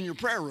 "Okay, what's in your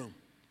prayer room?"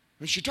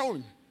 And she told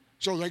him.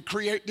 So they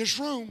create this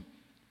room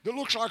that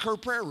looks like her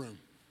prayer room.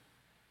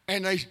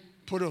 And they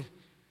put a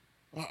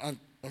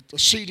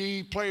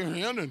CD player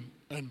in,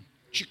 and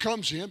she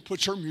comes in,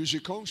 puts her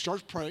music on,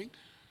 starts praying.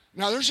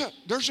 Now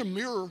there's a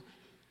mirror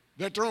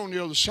that they're on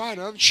the other side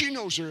of. She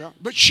knows they're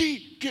out, but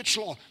she gets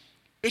lost.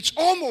 It's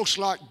almost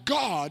like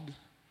God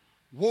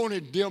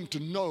wanted them to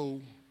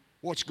know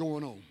what's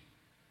going on.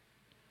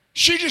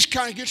 She just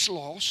kind of gets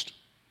lost,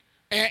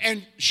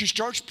 and she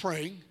starts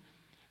praying,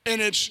 and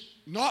it's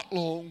not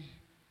long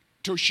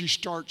till she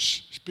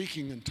starts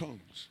speaking in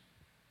tongues.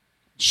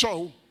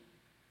 So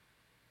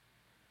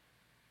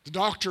the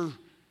doctor,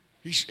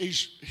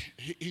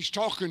 he's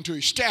talking to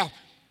his staff.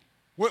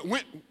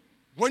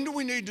 When do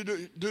we need to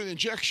do the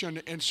injection?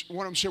 And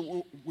one of them said,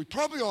 "Well, we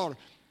probably ought to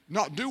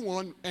not do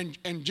one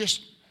and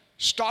just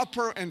stop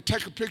her and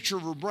take a picture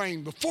of her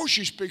brain before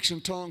she speaks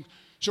in tongues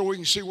so we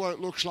can see what it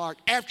looks like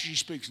after she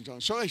speaks in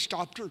tongues." So they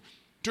stopped her,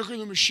 took her to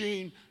the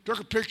machine, took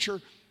a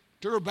picture,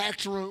 took her back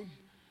to the room.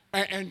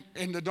 And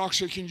the doctor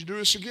said, "Can you do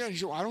this again?" He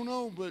said, "Well, I don't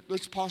know, but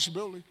it's a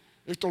possibility.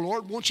 If the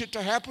Lord wants it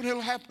to happen,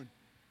 it'll happen."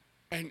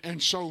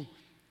 And so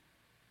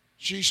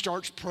she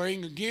starts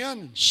praying again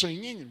and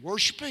singing and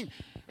worshiping.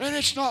 And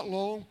it's not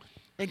long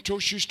until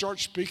she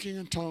starts speaking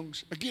in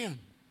tongues again.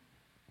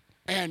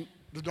 And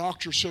the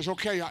doctor says,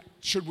 "Okay,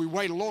 should we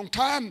wait a long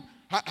time?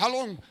 How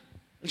long?"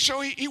 And so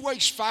he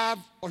waits 5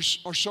 or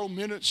so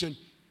minutes, and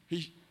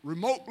he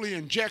remotely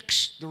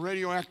injects the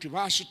radioactive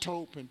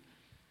isotope, and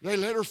they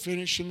let her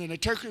finish, and then they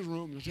take her to the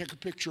room and they take a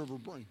picture of her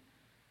brain.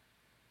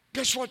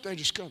 Guess what they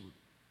discovered?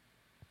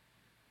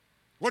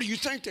 What do you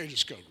think they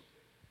discovered?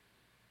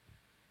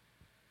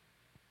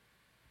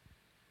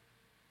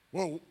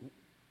 Well,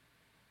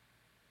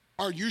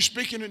 are you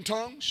speaking in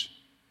tongues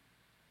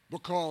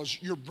because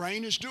your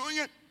brain is doing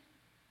it,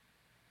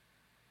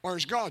 or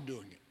is God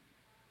doing it?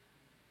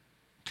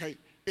 Okay,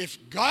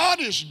 if God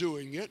is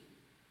doing it,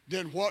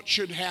 then what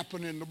should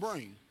happen in the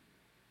brain?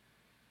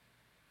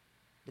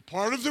 The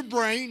part of the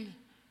brain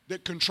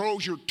that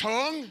controls your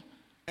tongue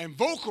and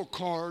vocal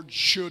cords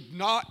should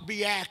not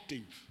be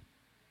active.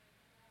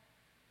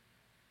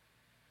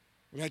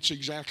 Well, that's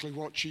exactly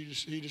what he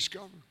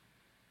discovered.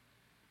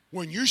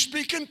 When you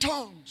speak in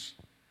tongues,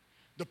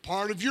 the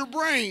part of your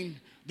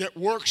brain that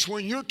works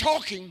when you're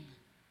talking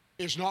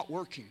is not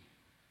working.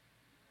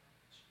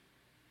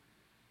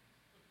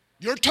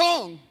 Your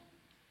tongue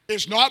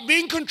is not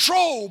being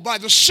controlled by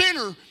the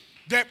center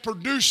that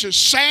produces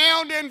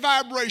sound and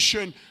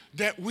vibration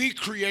that we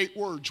create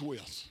words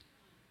with.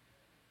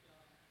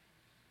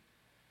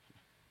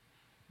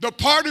 The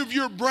part of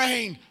your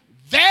brain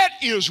that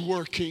is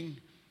working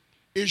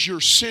is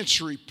your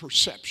sensory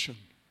perception.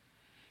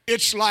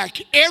 It's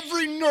like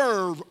every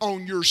nerve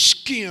on your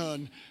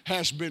skin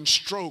has been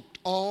stroked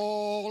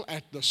all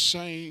at the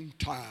same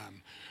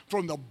time.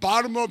 From the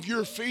bottom of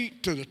your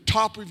feet to the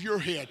top of your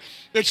head.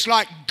 It's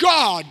like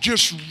God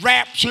just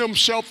wraps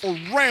himself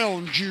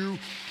around you.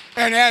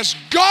 And as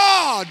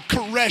God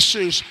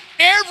caresses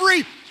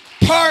every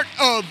part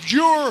of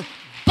your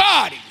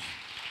body,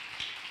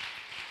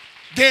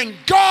 then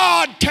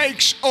God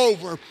takes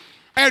over.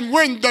 And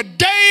when the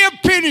day of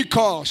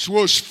Pentecost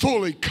was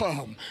fully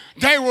come,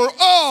 they were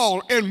all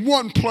in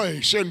one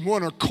place, in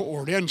one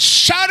accord. And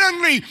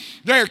suddenly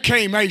there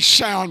came a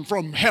sound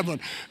from heaven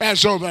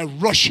as of a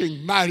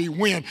rushing mighty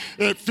wind.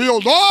 It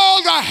filled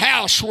all the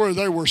house where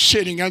they were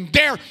sitting. And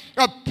there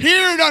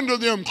appeared unto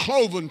them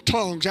cloven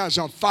tongues as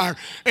of fire.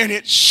 And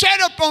it sat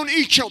upon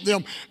each of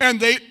them.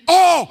 And they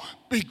all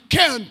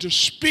began to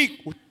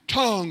speak with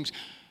tongues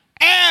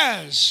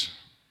as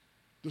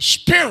the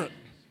Spirit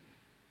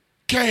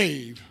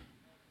gave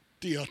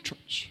the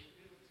utterance.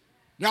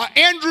 Now,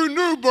 Andrew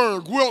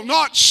Newberg will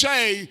not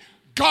say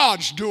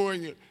God's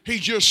doing it. He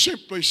just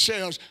simply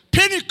says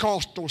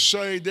Pentecostals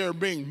say they're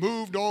being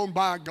moved on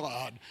by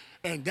God.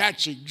 And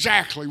that's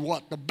exactly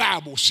what the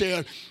Bible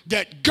says,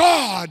 that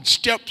God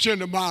steps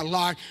into my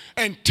life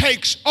and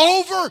takes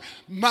over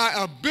my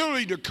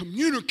ability to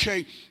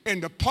communicate,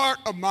 and the part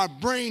of my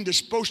brain that's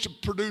supposed to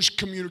produce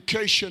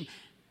communication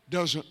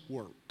doesn't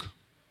work.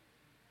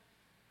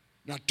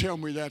 Now tell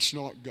me that's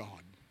not God.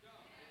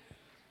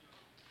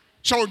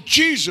 So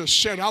Jesus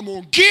said, I'm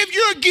going to give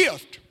you a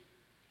gift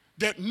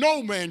that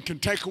no man can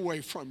take away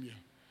from you.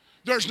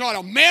 There's not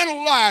a man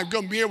alive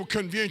going to be able to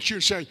convince you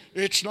and say,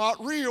 it's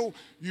not real.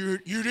 You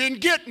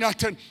didn't get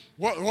nothing.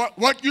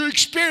 What you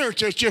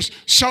experienced is just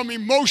some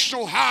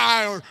emotional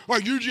high or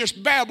you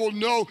just babbled.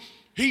 No,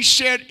 he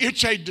said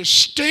it's a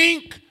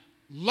distinct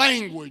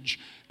language.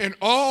 And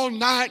all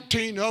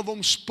 19 of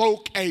them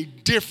spoke a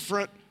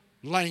different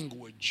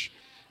language.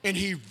 And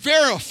he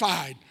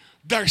verified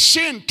their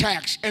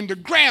syntax and the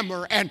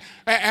grammar and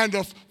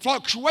the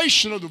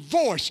fluctuation of the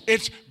voice.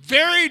 It's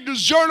very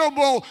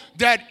discernible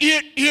that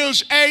it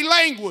is a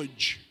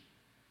language.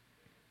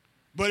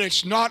 But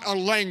it's not a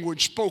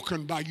language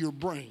spoken by your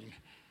brain.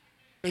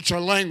 It's a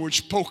language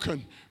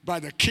spoken by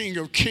the King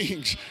of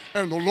Kings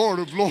and the Lord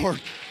of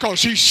Lords.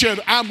 Because he said,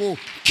 I'm going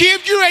to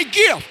give you a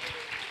gift.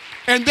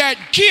 And that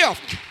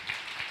gift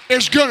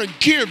is going to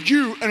give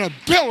you an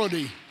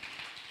ability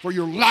for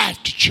your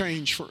life to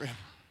change forever.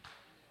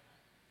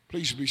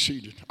 Please be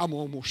seated. I'm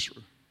almost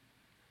through.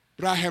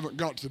 But I haven't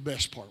got to the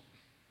best part.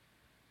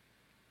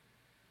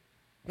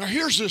 Now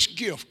here's this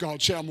gift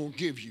God said I'm going to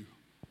give you.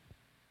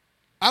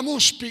 I'm going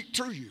to speak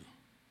through you.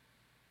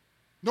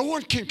 No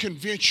one can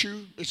convince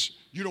you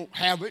you don't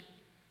have it.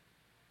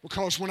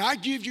 Because when I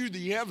give you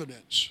the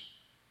evidence,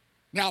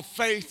 now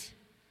faith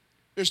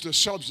is the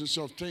substance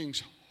of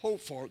things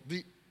hoped for,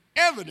 the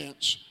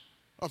evidence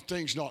of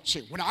things not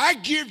seen. When I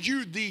give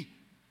you the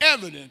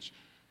evidence,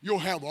 you'll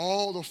have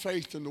all the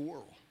faith in the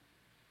world.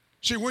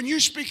 See, when you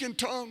speak in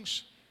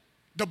tongues,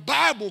 the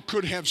Bible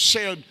could have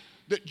said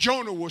that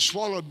Jonah was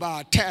swallowed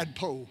by a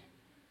tadpole,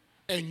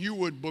 and you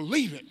would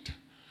believe it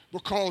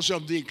because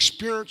of the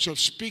experience of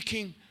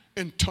speaking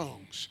in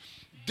tongues.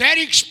 That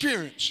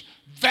experience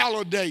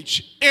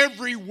validates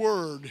every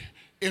word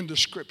in the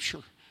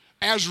Scripture.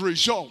 As a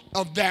result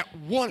of that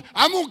one,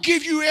 I'm going to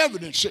give you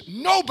evidence that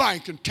nobody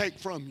can take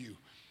from you,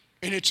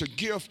 and it's a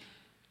gift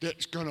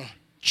that's going to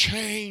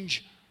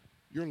change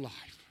your life.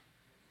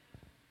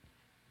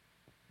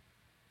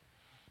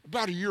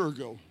 About a year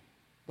ago,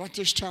 about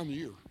this time of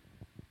year,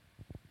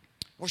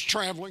 I was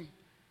traveling,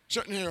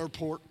 sitting in the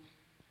airport,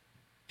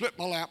 flipped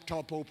my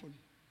laptop open,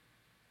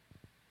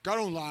 got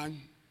online,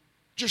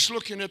 just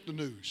looking at the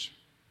news.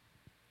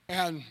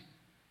 And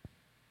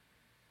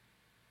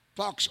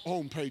Fox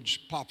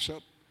homepage pops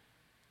up,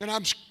 and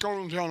I'm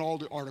scrolling down all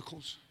the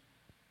articles.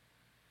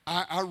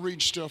 I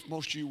read stuff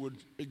most of you would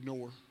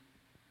ignore.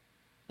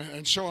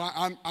 And so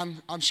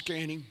I'm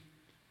scanning,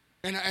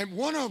 and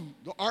one of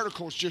the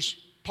articles just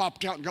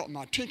popped out and got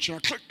my attention. I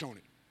clicked on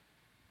it,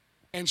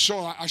 and so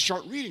I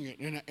start reading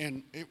it,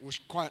 and it was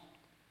quite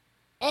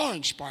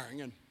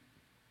awe-inspiring. And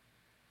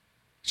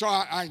so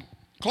I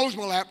closed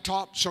my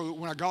laptop so that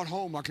when I got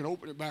home I could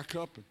open it back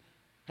up and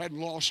hadn't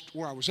lost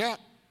where I was at.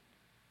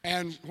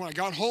 And when I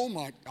got home,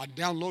 I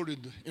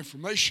downloaded the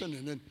information,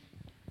 and then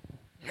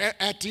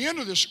at the end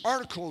of this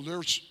article,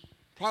 there's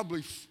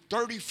probably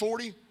 30,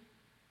 40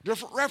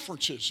 different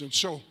references. And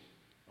so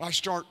I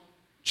start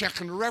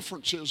checking the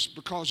references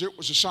because it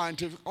was a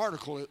scientific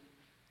article. It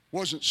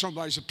wasn't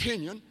somebody's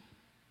opinion,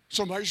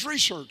 somebody's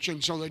research.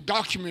 And so they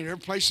documented every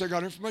place they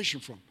got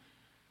information from.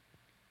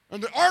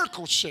 And the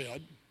article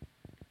said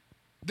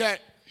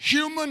that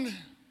human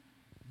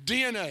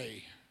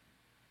DNA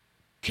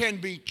can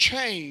be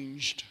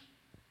changed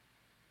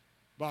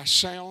by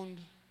sound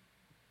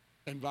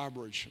and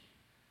vibration.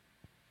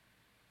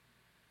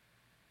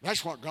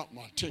 That's what got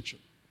my attention.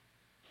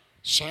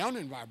 Sound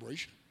and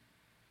vibration.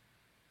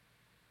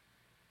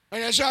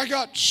 And as I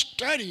got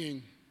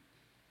studying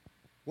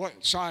what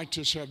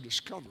scientists have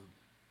discovered.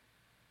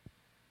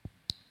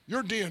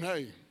 Your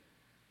DNA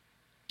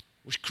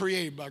was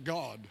created by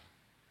God,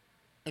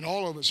 and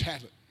all of us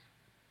have it.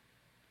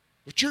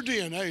 But your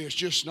DNA is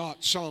just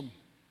not some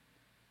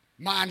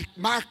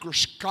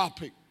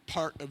microscopic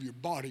part of your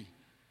body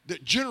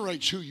that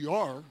generates who you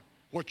are,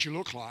 what you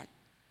look like.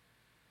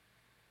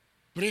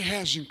 But it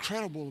has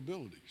incredible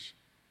abilities.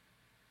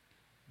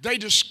 They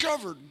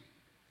discovered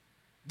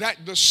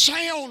that the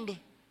sound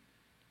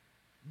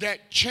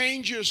that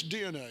changes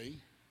DNA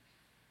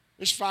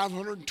is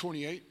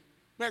 528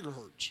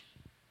 megahertz.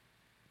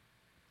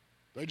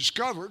 They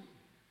discovered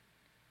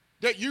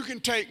that you can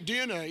take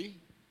DNA,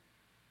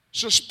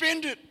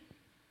 suspend it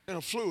in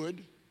a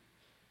fluid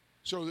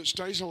so that it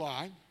stays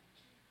alive,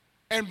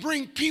 and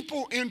bring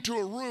people into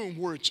a room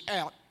where it's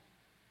at,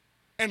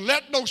 and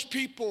let those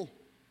people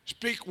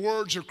speak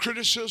words of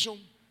criticism,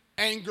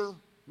 anger,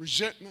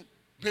 resentment,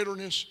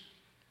 bitterness.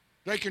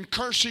 They can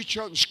curse each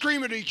other,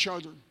 scream at each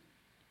other.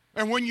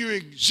 And when you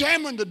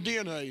examine the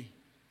DNA,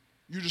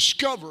 you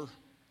discover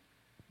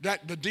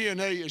that the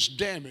DNA is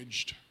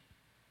damaged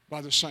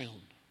by the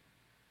sound.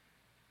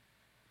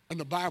 And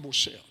the Bible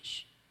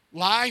says,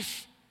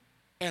 life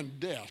and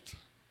death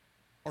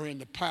are in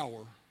the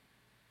power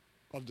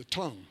of the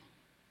tongue.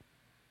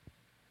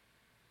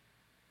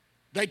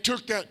 They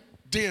took that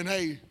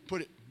DNA,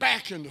 put it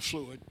back in the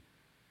fluid,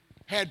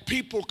 had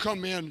people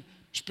come in,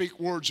 speak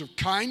words of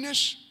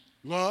kindness,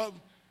 love,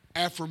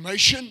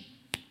 affirmation,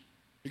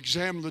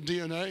 examine the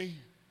DNA,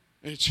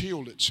 and it's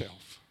healed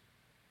itself.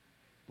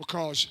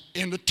 Because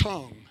in the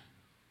tongue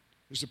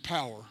is the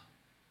power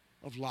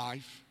of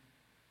life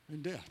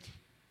and death.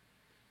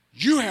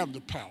 You have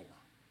the power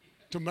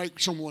to make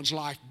someone's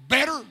life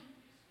better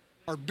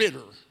or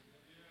bitter.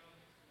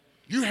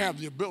 You have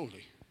the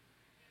ability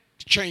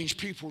to change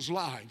people's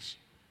lives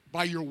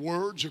by your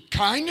words of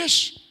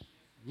kindness,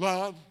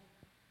 love,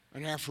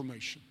 and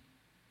affirmation.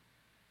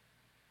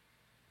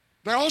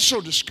 They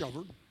also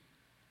discovered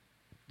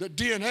that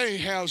DNA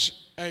has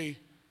a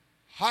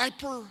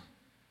hyper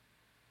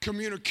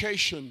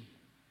communication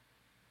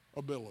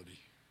ability.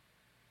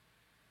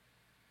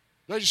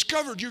 They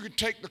discovered you could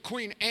take the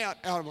queen ant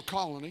out of a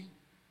colony,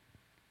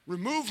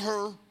 remove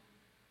her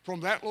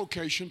from that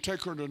location,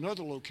 take her to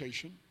another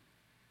location,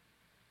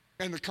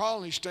 and the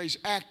colony stays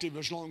active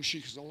as long as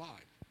she's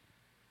alive.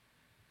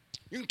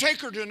 You can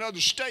take her to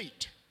another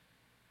state,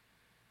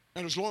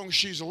 and as long as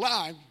she's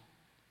alive,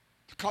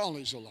 the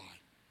colony's alive.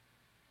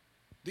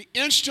 The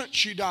instant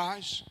she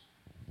dies,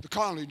 the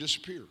colony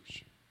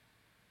disappears.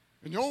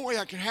 And the only way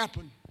that can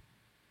happen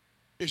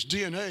is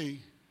DNA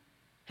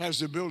has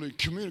the ability to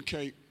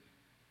communicate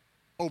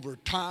over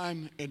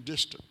time and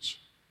distance.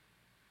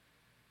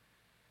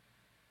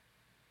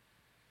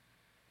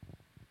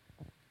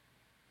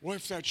 Well,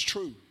 if that's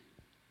true,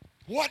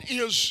 what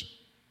is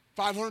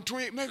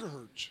 528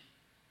 megahertz?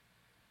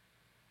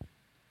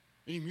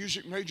 Any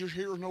music majors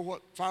here know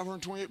what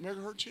 528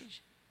 megahertz is?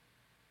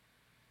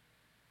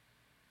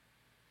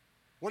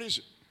 What is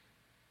it?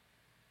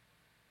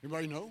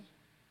 Anybody know?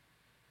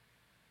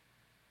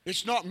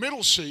 It's not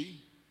middle C,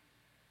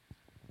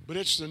 but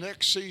it's the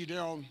next C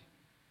down,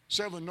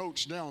 7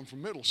 notes down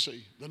from middle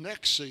C. The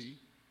next C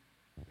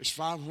is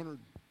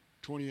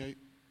 528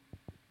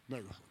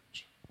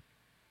 megahertz.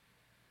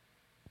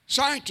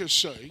 Scientists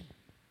say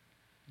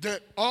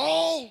that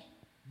all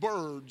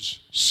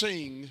birds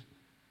sing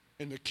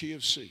in the key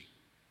of C.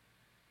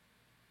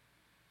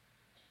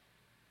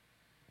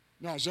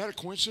 Now, is that a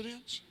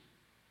coincidence?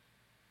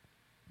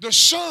 The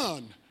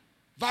sun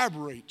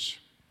vibrates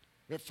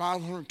at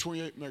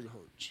 528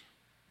 megahertz.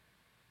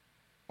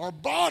 Our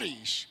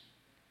bodies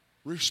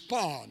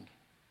respond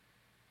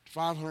to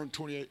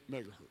 528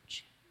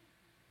 megahertz.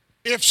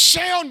 If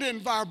sound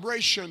and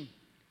vibration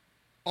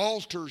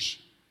alters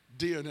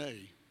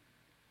DNA,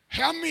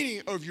 how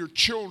many of your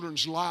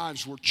children's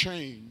lives were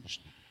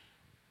changed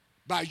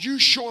by you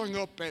showing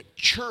up at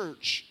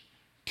church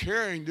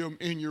carrying them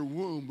in your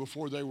womb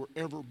before they were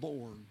ever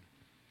born?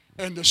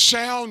 And the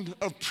sound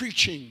of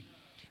preaching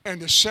and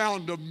the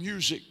sound of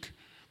music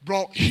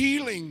brought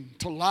healing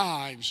to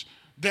lives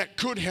that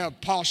could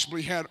have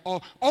possibly had.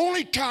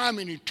 Only time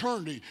in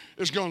eternity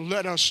is going to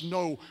let us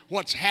know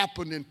what's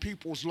happened in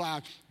people's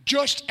lives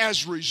just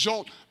as a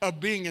result of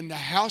being in the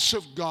house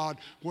of God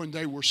when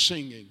they were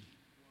singing.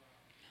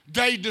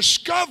 They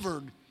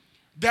discovered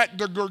that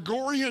the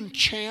Gregorian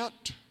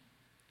chant,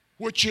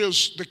 which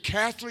is the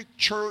Catholic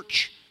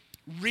Church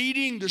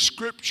reading the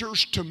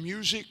scriptures to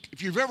music,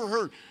 if you've ever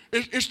heard,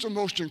 it's the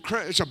most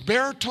incredible. It's a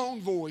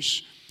baritone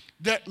voice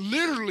that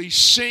literally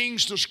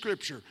sings the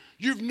scripture.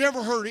 You've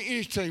never heard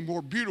anything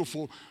more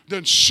beautiful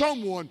than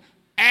someone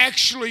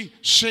actually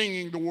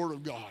singing the Word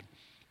of God.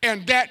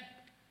 And that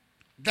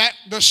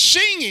the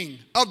singing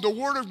of the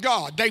Word of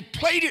God, they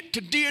played it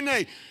to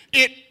DNA.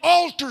 It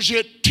alters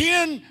it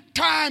 10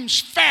 times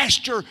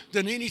faster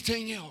than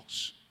anything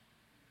else.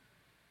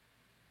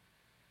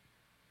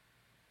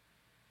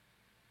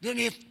 Then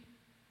if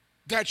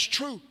that's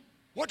true,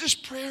 what does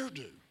prayer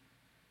do?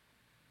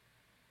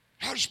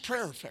 How does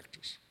prayer affect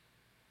us?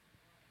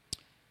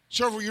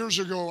 Several years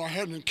ago, I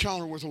had an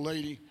encounter with a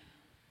lady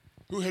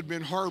who had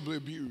been horribly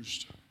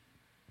abused.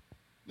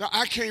 Now,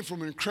 I came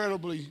from an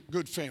incredibly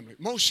good family.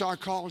 Most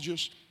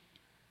psychologists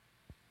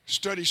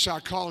study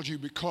psychology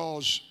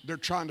because they're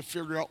trying to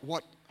figure out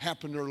what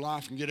happened in their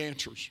life and get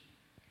answers.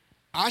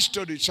 I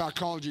studied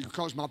psychology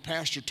because my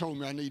pastor told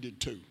me I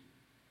needed to.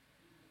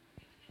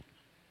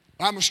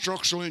 I'm a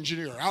structural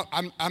engineer.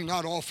 I'm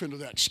not off into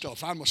that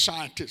stuff. I'm a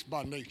scientist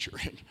by nature.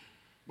 And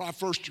my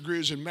first degree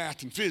is in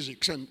math and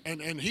physics.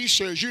 And he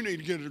says you need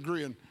to get a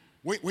degree. And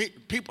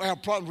people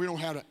have problems we don't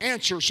know how to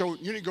answer, so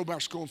you need to go back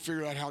to school and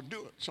figure out how to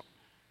do it. So,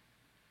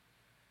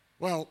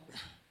 well,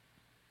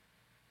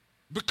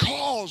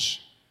 because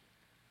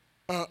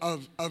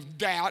of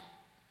that,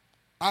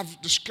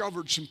 I've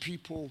discovered some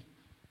people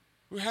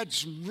who had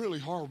some really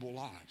horrible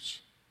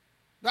lives.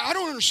 Now, I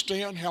don't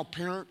understand how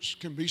parents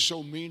can be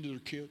so mean to their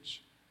kids.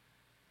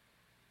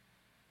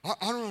 I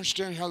don't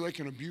understand how they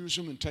can abuse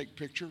them and take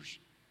pictures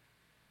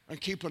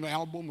and keep an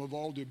album of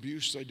all the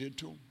abuse they did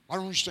to them. I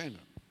don't understand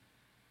that.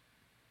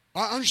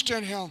 I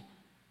understand how,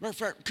 matter of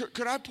fact,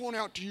 could I point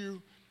out to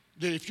you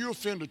that if you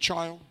offend a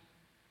child,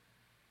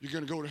 you're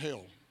going to go to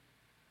hell.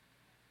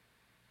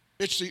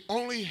 It's the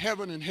only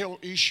heaven and hell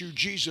issue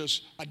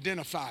Jesus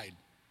identified.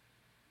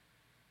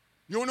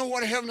 You want to know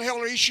what a heaven and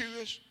hell issue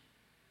is?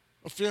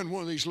 Offend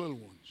one of these little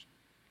ones.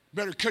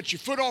 Better cut your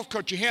foot off,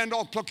 cut your hand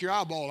off, pluck your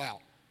eyeball out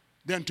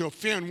than to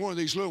offend one of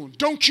these little ones.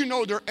 Don't you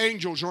know their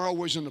angels are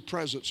always in the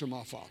presence of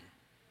my Father?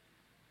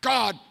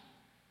 God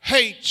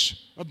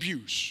hates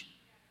abuse.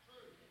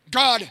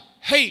 God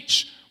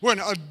hates when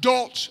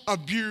adults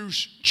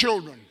abuse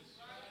children.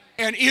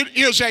 And it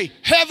is a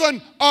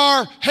heaven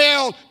or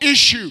hell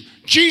issue.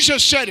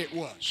 Jesus said it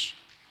was.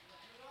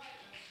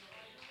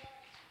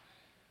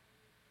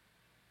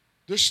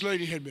 This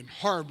lady had been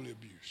horribly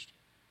abused.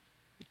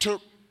 It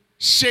took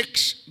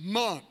 6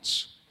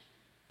 months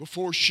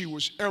before she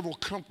was ever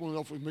comfortable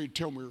enough with me to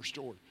tell me her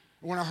story.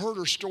 And when I heard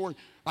her story,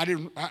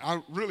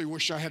 I really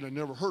wish I had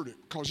never heard it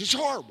because it's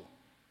horrible.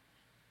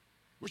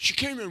 But she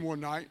came in one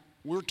night,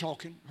 we were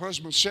talking, her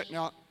husband's sitting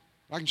out,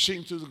 I can see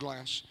him through the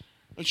glass,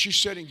 and she's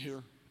sitting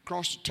here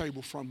across the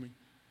table from me.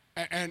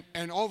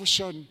 And all of a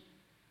sudden,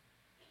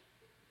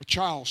 a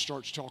child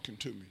starts talking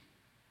to me.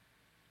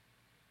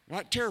 And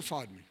that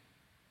terrified me.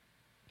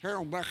 Hair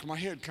on the back of my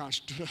head kind of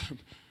stood up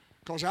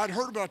because I'd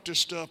heard about this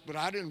stuff, but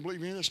I didn't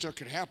believe any of this stuff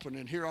could happen.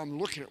 And here I'm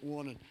looking at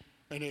one,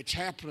 and it's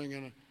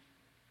happening.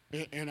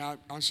 And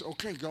I said,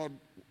 okay, God,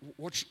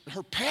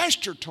 her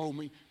pastor told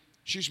me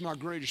she's my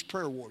greatest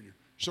prayer warrior,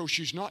 so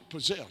she's not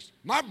possessed.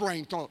 My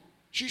brain thought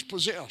she's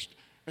possessed.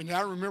 And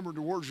I remembered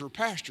the words of her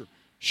pastor,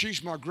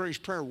 she's my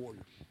greatest prayer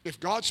warrior. If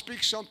God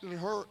speaks something to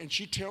her and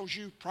she tells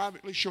you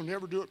privately, she'll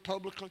never do it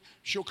publicly.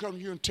 She'll come to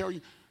you and tell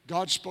you,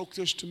 God spoke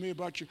this to me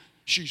about you.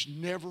 She's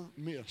never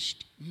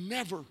missed.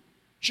 Never.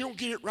 She don't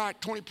get it right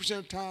 20%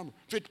 of the time, or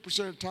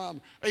 50% of the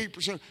time, or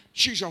 80%.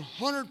 She's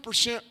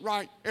 100%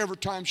 right every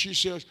time she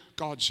says,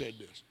 God said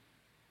this.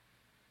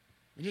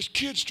 And this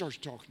kid starts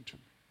talking to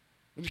me.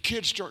 And the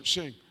kid starts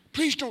saying,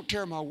 please don't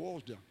tear my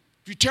walls down.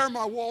 If you tear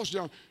my walls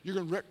down, you're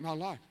going to wreck my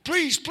life.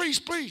 Please, please,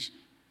 please.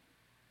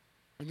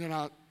 And then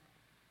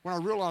when I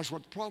realized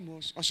what the problem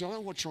was, I said, I know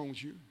what's wrong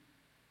with you.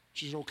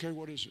 She said, okay,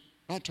 what is it?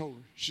 I told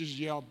her. She said,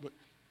 yeah, but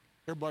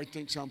everybody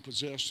thinks I'm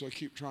possessed, so they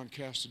keep trying to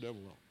cast the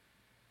devil out.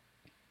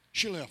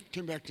 She left,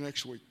 came back the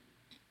next week.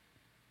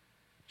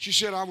 She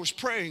said, I was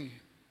praying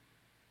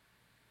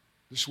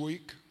this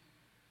week.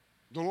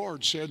 The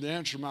Lord said the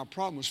answer to my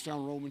problem was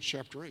found in Romans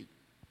chapter 8.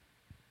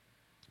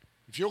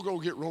 If you'll go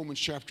get Romans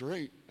chapter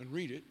 8 and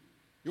read it,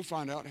 you'll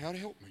find out how to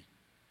help me.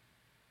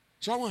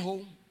 So I went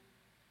home.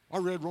 I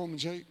read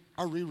Romans 8.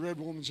 I reread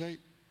Romans 8.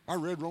 I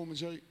read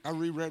Romans 8. I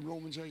reread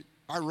Romans 8.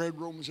 I read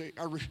Romans 8.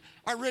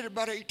 I read it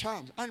about 8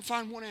 times. I didn't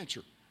find one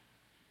answer.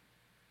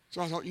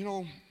 So I thought,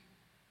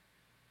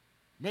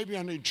 maybe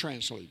I need to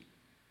translate it.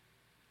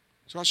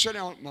 So I sat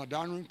down at my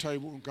dining room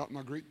table and got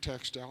my Greek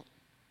text out.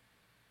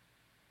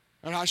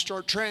 And I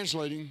start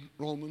translating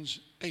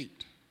Romans 8.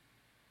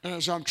 And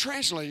as I'm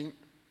translating,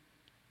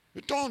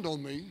 it dawned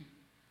on me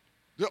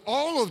that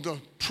all of the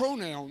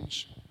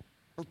pronouns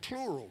are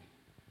plural,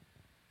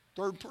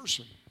 third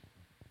person.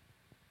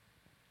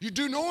 You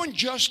do no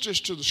injustice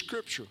to the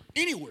Scripture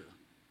anywhere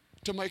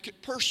to make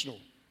it personal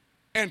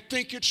and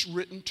think it's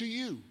written to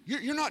you.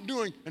 You're not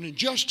doing an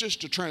injustice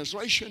to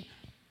translation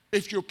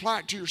if you apply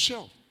it to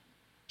yourself.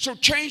 So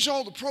change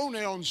all the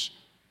pronouns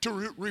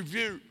to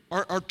review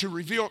or to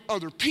reveal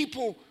other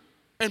people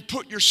and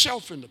put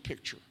yourself in the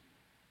picture.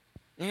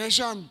 And as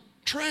I'm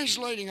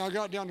translating, I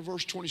got down to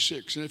verse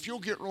 26. And if you'll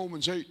get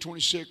Romans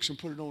 8:26 and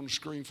put it on the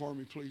screen for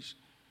me, please.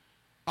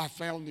 I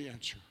found the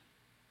answer.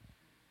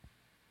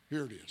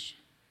 Here it is.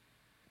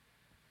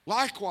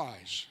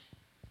 Likewise,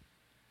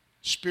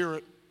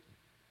 Spirit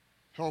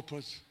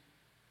helpeth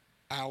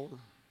our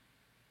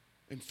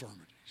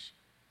infirmities.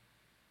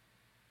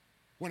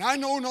 When I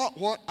know not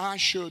what I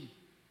should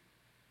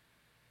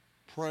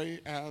pray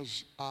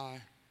as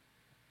I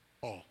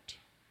ought,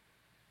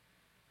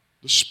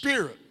 the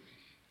Spirit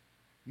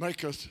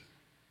maketh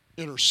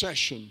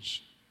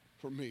intercessions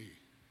for me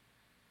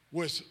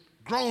with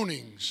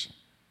groanings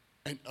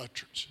and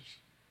utterances.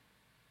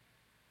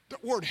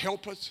 That word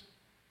helpeth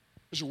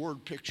is a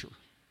word picture.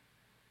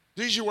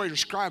 The easy way to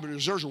describe it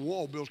is there's a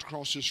wall built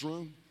across this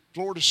room,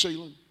 floor to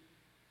ceiling,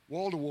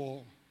 wall to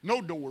wall,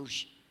 no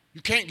doors.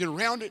 You can't get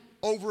around it,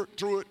 over it,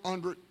 through it,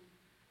 under it.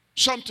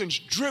 Something's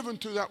driven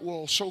through that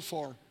wall so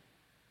far,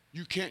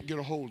 you can't get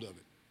a hold of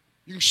it.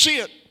 You can see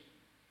it,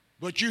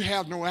 but you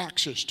have no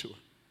access to it.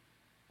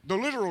 The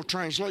literal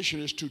translation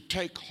is to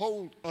take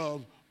hold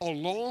of,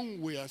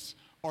 along with,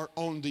 or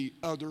on the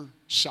other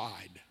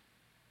side.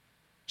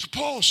 So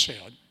Paul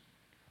said,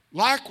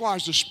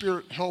 likewise the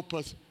Spirit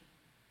helpeth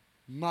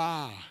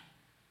my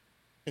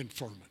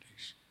infirmities.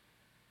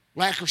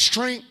 Lack of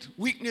strength,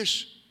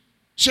 weakness,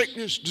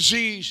 sickness,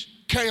 disease,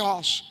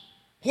 chaos,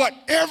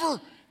 whatever.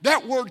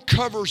 That word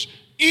covers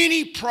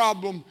any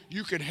problem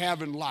you could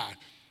have in life.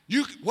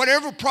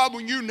 Whatever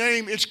problem you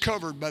name, it's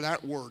covered by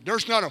that word.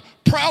 There's not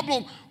a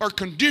problem or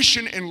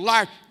condition in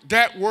life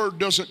that word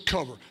doesn't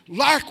cover.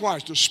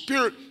 Likewise, the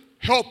Spirit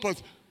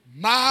helpeth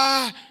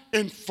my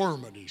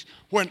infirmities.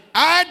 When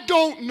I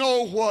don't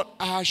know what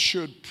I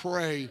should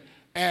pray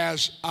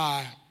as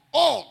I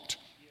ought,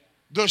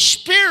 the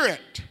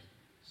Spirit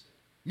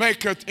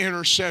maketh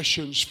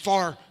intercessions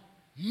for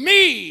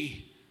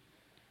me.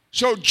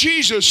 So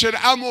Jesus said,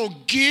 I'm going to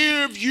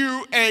give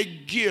you a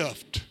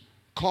gift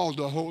called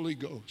the Holy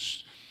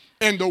Ghost.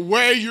 And the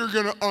way you're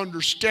going to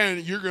understand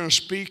it, you're going to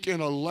speak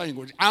in a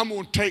language. I'm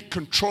going to take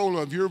control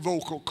of your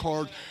vocal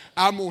cord.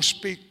 I'm going to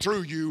speak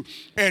through you.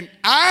 And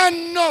I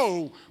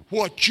know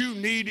what you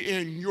need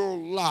in your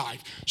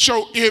life.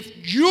 So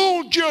if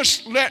you'll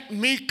just let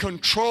me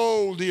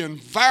control the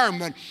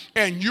environment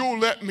and you'll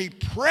let me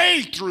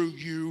pray through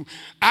you,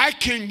 I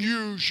can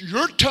use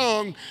your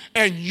tongue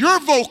and your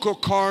vocal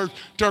cord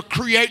to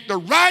create the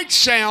right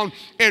sound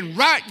and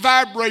right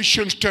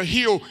vibrations to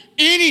heal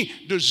any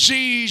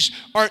disease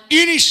or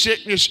any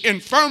sickness,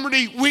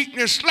 infirmity,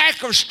 weakness,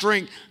 lack of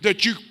strength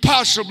that you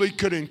possibly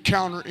could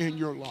encounter in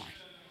your life.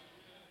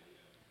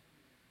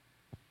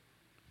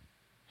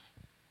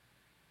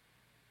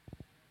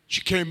 She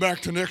came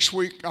back the next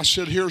week. I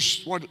said,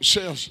 here's what it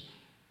says.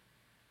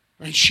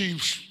 And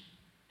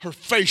her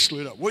face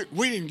lit up.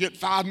 We didn't get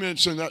 5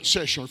 minutes in that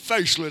session. Her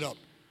face lit up.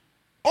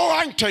 Oh,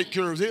 I can take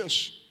care of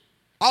this.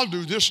 I'll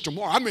do this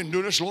tomorrow. I've been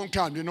doing this a long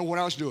time. Didn't know what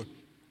I was doing.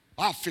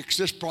 I'll fix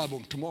this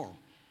problem tomorrow.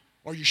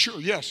 Are you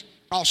sure? Yes.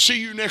 I'll see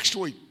you next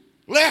week.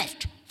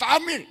 Left.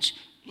 5 minutes.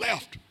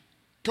 Left.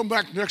 Come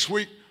back next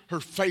week. Her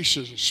face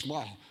is a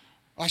smile.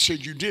 I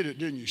said, you did it,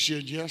 didn't you? She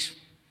said, yes.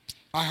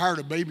 I hired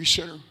a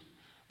babysitter.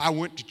 I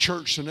went to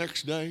church the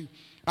next day.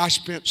 I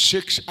spent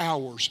 6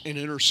 hours in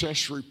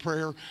intercessory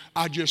prayer.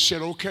 I just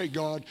said, okay,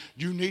 God,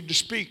 you need to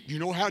speak. You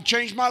know how to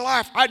change my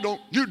life. I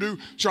don't. You do.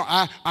 So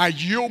I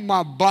yield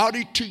my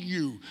body to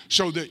you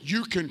so that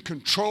you can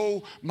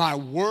control my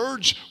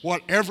words,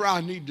 whatever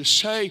I need to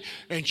say.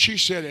 And she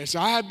said, as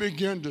I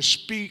began to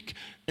speak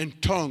in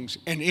tongues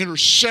and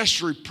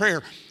intercessory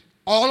prayer,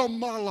 all of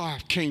my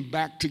life came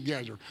back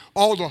together.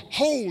 All the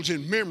holes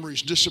in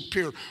memories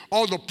disappeared.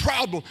 All the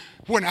problem.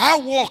 When I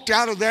walked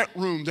out of that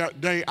room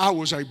that day, I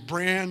was a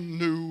brand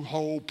new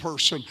whole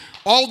person.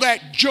 All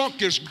that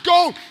junk is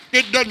gone.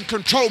 It doesn't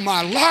control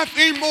my life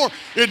anymore.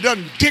 It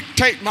doesn't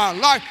dictate my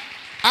life.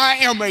 I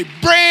am a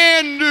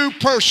brand new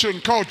person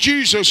because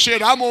Jesus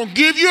said, I'm going to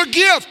give you a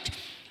gift.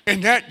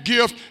 And that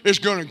gift is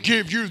going to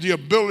give you the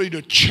ability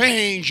to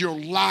change your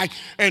life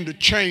and to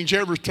change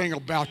everything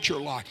about your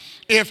life.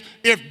 If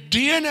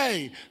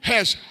DNA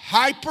has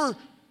hyper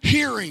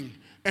hearing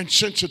and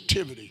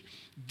sensitivity,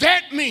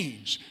 that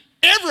means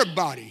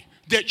everybody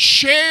that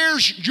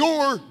shares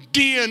your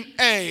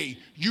DNA,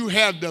 you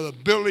have the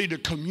ability to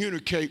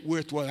communicate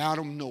with without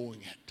them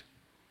knowing it.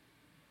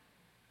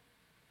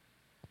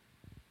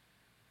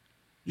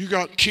 You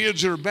got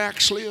kids that are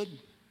backslid.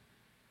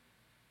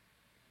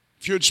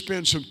 If you'd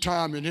spend some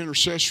time in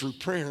intercessory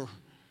prayer,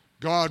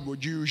 God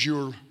would use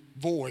your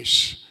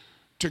voice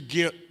to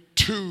get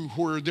to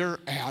where they're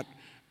at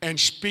and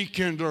speak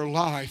into their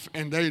life,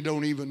 and they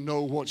don't even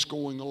know what's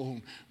going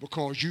on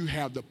because you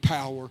have the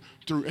power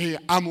through, hey,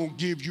 I'm going to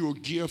give you a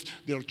gift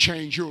that'll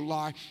change your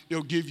life.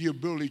 It'll give you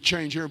ability to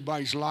change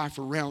everybody's life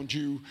around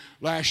you.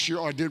 Last year,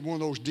 I did one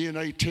of those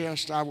DNA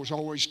tests. I was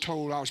always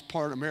told I was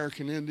part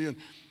American Indian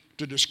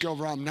to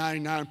discover I'm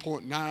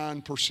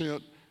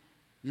 99.9%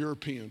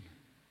 European.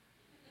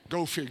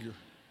 Go figure.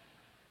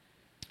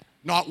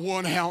 Not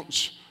 1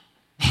 ounce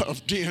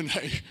of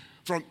DNA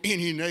from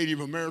any Native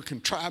American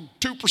tribe.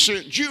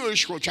 2%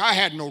 Jewish, which I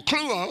had no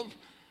clue of.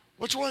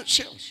 That's what it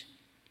says.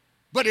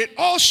 But it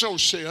also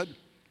said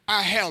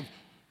I have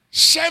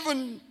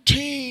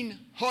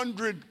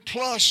 1,700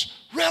 plus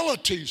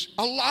relatives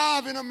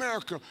alive in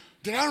America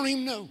that I don't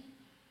even know.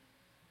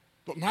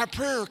 But my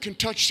prayer can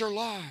touch their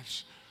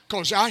lives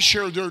because I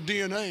share their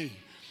DNA.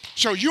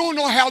 So you don't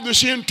know how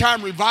this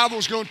end-time revival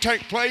is going to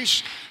take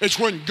place? It's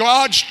when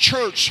God's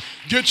church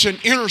gets an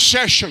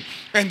intercession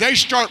and they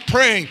start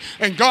praying,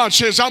 and God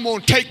says, I'm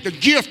going to take the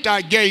gift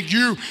I gave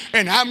you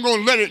and I'm going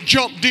to let it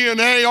jump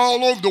DNA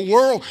all over the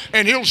world,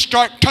 and it'll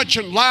start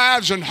touching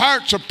lives and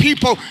hearts of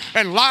people,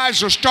 and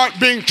lives will start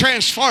being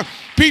transformed.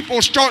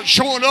 People start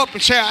showing up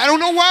and saying, I don't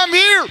know why I'm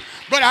here,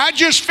 but I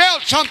just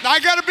felt something.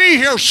 I got to be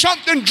here.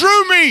 Something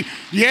drew me.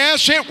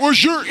 Yes, it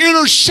was your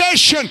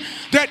intercession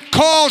that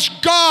caused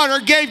God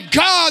or gave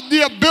God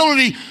the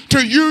ability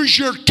to use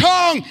your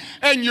tongue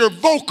and your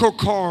vocal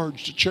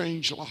cords to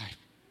change life.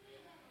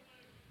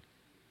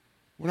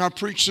 When I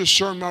preached this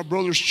sermon at my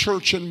brother's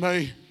church in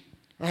May,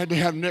 I had to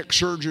have neck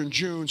surgery in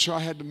June, so I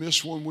had to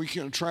miss one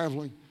weekend of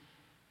traveling.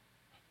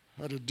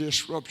 I had a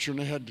disc rupture, and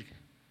they had to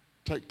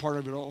take part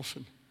of it off.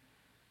 And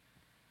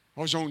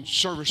I was on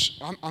service.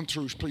 I'm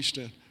through. Please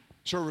stand.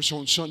 Service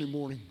on Sunday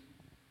morning.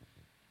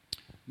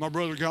 My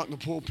brother got in the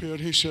pulpit.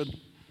 He said,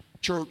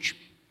 church,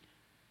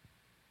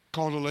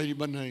 called a lady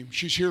by name.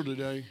 She's here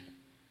today.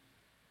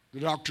 The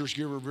doctors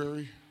give her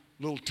very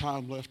little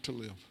time left to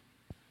live.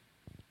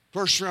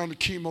 First round of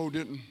chemo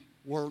didn't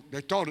work.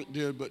 They thought it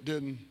did, but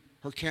didn't.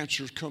 Her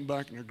cancer's come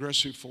back in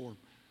aggressive form.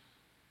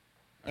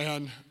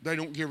 And they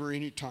don't give her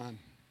any time.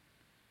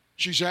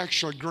 She's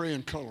actually gray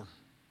in color.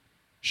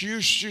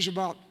 She's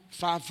about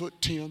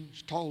 5'10",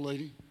 she's a tall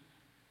lady,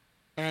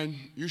 and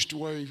used to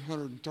weigh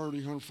 130,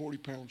 140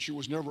 pounds. She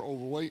was never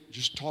overweight,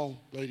 just a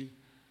tall lady.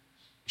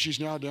 She's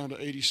now down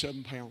to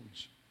 87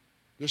 pounds.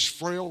 This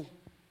frail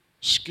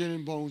skin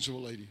and bones of a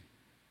lady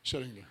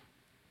sitting there.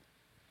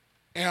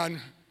 And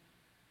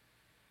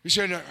he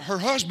said, her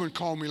husband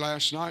called me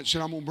last night and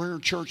said, I'm going to bring her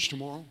to church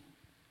tomorrow.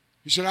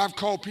 He said, I've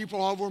called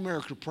people all over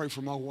America to pray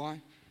for my wife.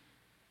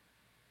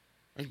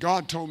 And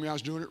God told me I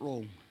was doing it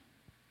wrong.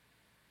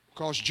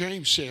 Because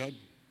James said,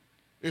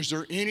 is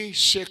there any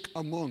sick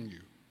among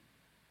you?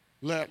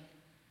 Let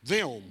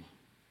them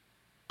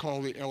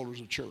call the elders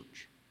of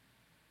church.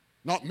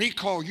 Not me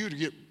call you to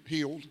get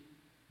healed,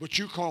 but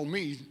you call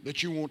me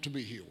that you want to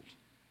be healed.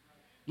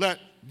 Let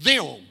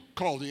them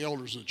call the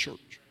elders of the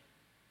church.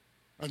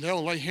 And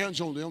they'll lay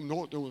hands on them,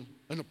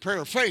 and the prayer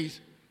of faith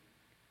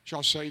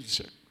shall save the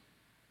sick.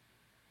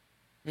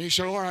 And he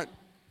said, all right,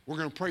 we're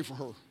going to pray for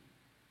her. And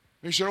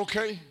he said,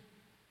 okay.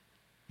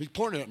 He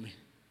pointed at me.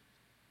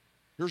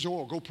 Here's the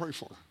oil. Go pray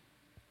for her.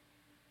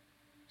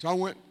 So I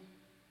went,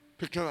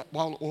 picked up that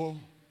bottle of oil.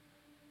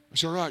 I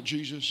said, all right,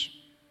 Jesus,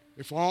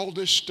 if all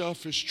this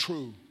stuff is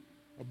true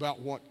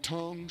about what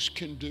tongues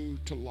can do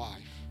to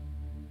life,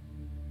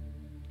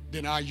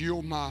 then I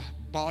yield my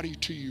body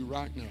to you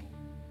right now.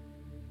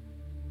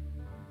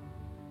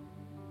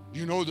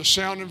 You know the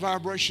sound and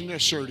vibration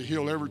necessary to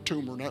heal every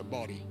tumor in that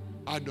body.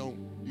 I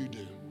don't, you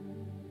do.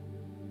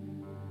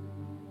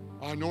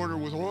 I anointed her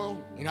with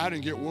oil, and I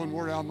didn't get one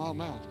word out of my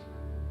mouth.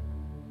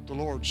 The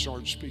Lord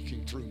started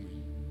speaking through me.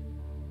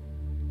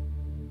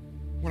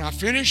 When I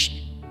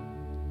finished,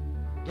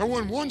 there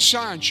wasn't one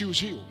sign she was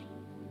healed.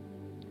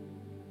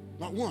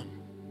 Not one.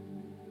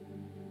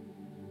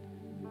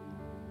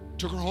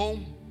 Took her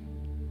home.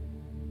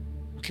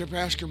 I kept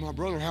asking my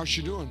brother, how's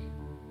she doing?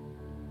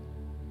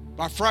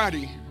 By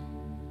Friday,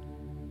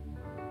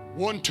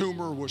 one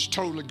tumor was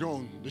totally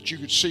gone that you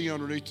could see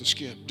underneath the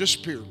skin.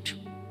 Disappeared.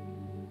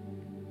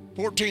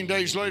 14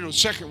 days later, the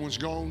second one's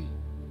gone,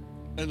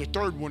 and the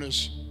third one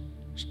is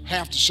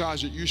half the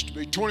size it used to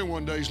be.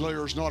 21 days later,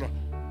 there's not a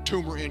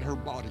tumor in her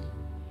body.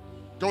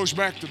 Goes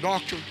back to the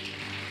doctor.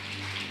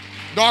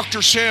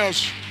 Doctor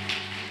says,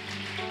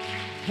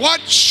 what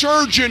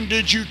surgeon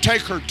did you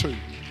take her to?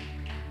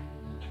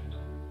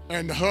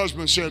 And the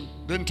husband said,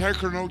 didn't take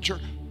her to no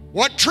church.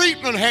 What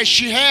treatment has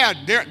she had?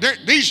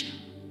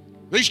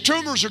 These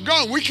tumors are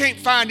gone. We can't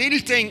find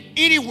anything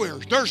anywhere.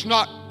 There's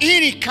not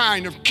any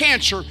kind of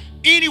cancer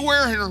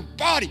anywhere in her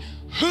body.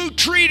 Who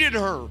treated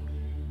her?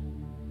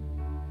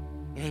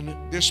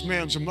 And this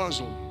man's a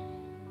Muslim.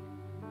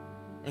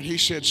 And he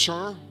said,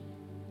 sir,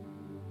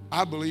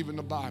 I believe in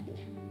the Bible.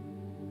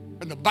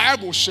 And the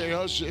Bible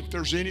says, if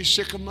there's any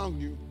sick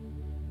among you,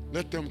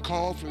 let them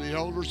call for the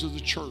elders of the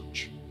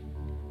church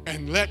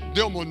and let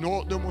them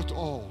anoint them with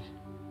oil.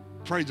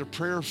 Pray the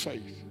prayer of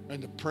faith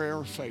and the prayer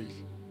of faith.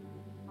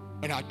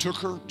 And I took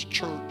her to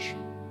church.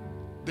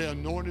 They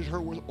anointed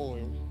her with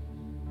oil.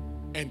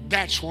 And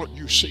that's what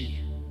you see.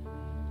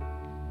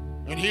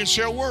 And he didn't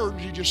say a word.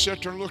 He just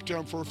sat there and looked at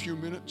him for a few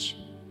minutes.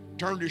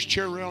 Turned his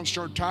chair around,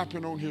 started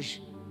typing on his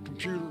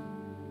computer.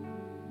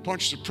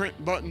 Punched the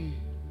print button.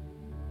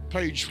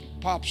 Page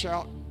pops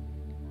out.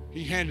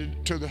 He handed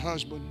it to the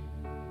husband.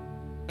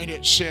 And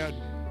it said,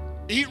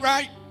 eat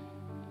right,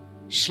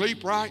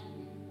 sleep right,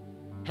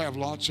 have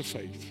lots of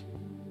faith.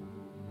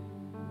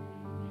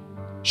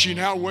 She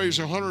now weighs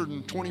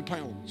 120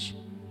 pounds.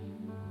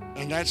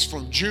 And that's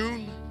from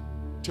June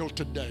till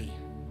today.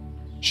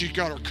 She's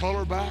got her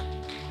color back.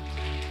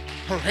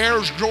 Her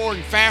hair's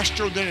growing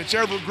faster than it's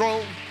ever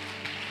grown.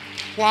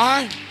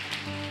 Why?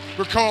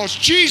 Because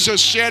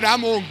Jesus said,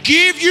 I'm going to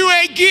give you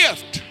a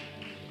gift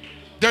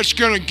that's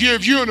going to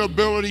give you an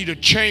ability to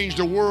change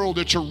the world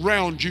that's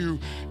around you.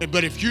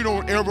 But if you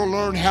don't ever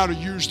learn how to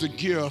use the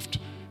gift,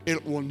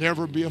 it will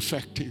never be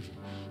effective.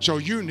 So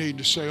you need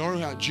to say, all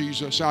right,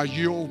 Jesus, I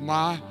yield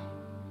my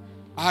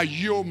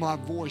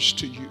voice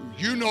to you.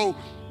 You know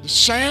the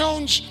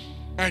sounds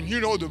and you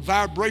know the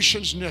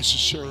vibrations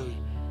necessary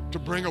to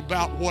bring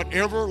about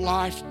whatever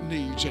life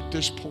needs at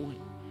this point.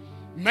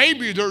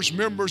 Maybe there's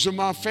members of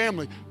my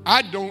family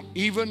I don't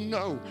even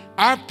know.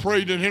 I've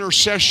prayed in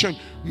intercession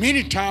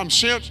many times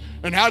since,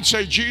 and I'd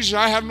say, Jesus,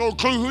 I have no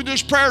clue who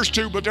this prayer's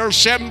to, but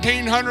there's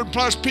 1,700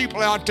 plus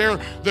people out there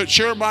that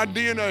share my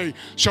DNA.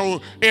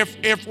 So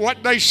if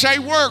what they say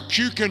works,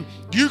 you can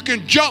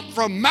jump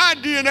from my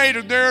DNA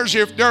to theirs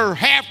if they're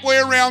halfway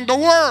around the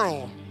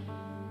world.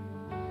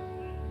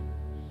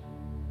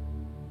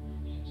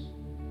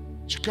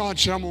 So God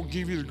said, I'm going to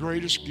give you the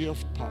greatest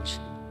gift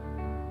possible.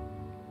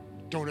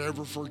 Don't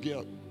ever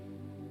forget,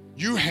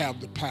 you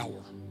have the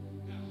power.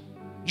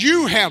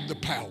 You have the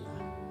power.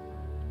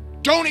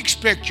 Don't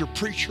expect your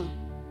preacher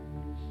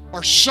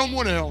or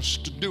someone else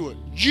to do it.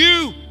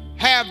 You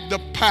have the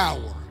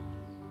power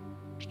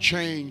to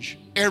change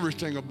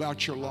everything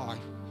about your life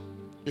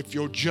if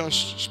you'll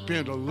just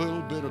spend a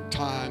little bit of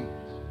time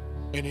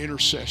in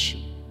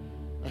intercession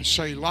and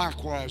say,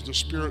 likewise, the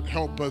Spirit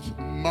helpeth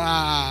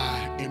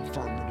my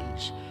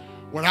infirmities.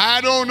 When I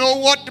don't know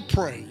what to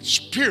pray,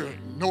 Spirit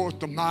knoweth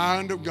the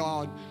mind of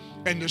God,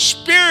 and the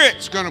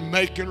Spirit's going to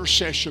make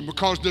intercession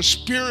because the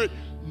Spirit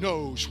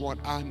knows what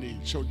I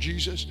need. So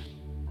Jesus,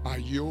 I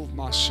yield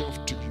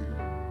myself to you.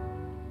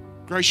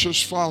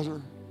 Gracious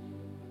Father,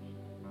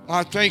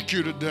 I thank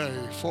you today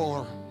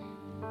for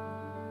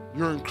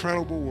your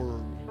incredible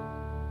word.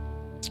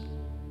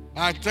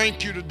 I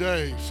thank you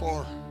today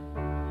for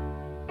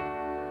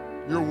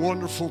your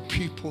wonderful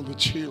people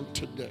that's here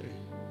today.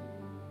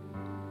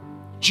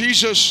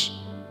 Jesus,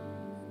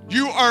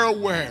 you are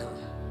aware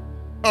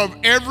of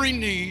every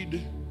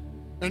need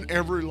and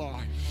every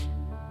life.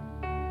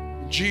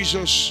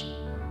 Jesus,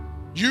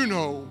 you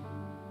know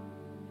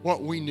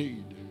what we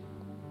need.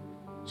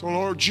 So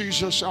Lord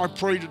Jesus, I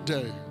pray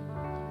today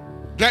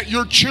that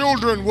your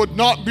children would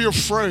not be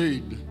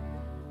afraid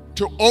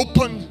to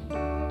open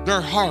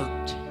their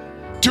heart,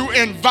 to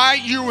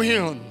invite you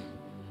in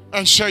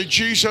and say,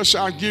 Jesus,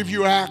 I give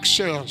you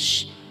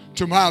access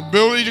to my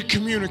ability to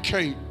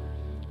communicate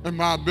and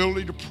my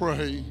ability to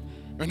pray.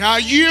 And I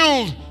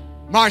yield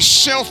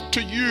myself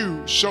to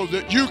you so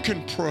that you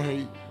can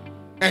pray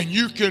and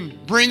you can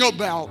bring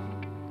about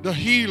the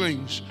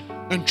healings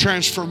and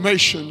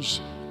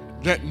transformations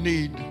that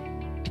need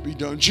to be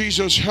done.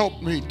 Jesus,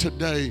 help me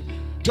today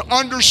to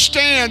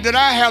understand that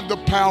I have the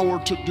power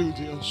to do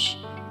this.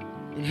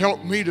 And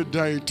help me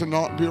today to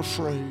not be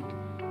afraid,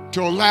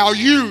 to allow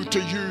you to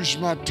use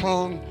my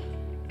tongue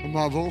and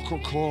my vocal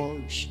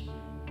cords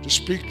to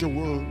speak the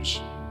words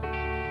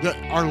that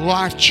are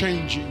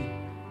life-changing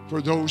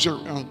for those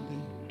around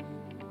me.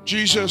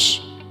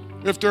 Jesus,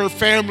 if there are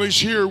families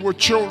here with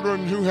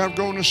children who have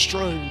gone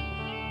astray,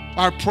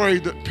 I pray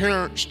that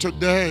parents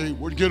today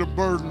would get a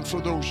burden for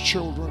those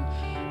children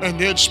and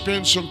they'd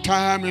spend some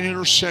time in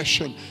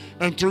intercession.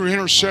 And through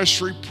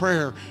intercessory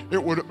prayer,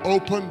 it would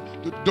open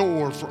the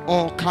door for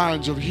all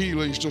kinds of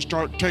healings to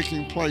start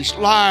taking place,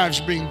 lives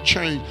being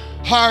changed,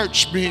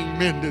 hearts being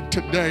mended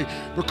today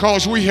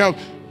because we have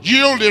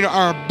yielded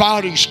our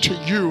bodies to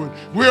you,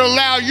 and we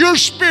allow your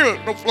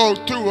Spirit to flow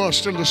through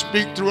us and to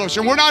speak through us,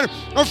 and we're not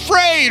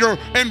afraid or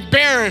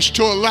embarrassed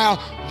to allow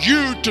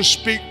you to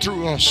speak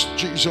through us,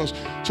 Jesus.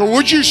 So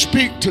would you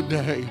speak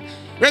today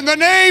in the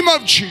name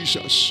of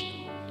Jesus,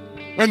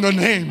 in the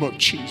name of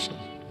Jesus.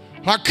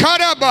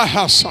 Hakara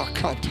bahasa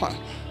kata,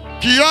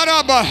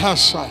 kiara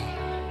bahasa,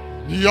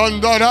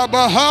 yandara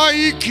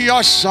bahai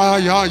kiasa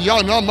ya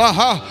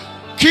yanamaha,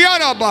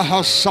 kiara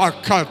bahasa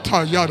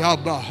kata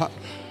yarabaha.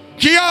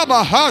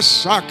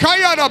 Kiabahasa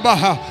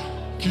kayarabaha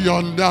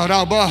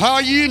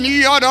kiandarabaha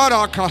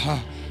yiniararakaha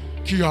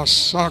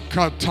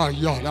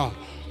kiasakatayara.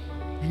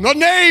 In the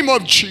name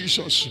of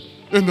Jesus,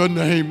 in the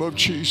name of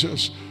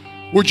Jesus,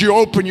 would you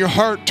open your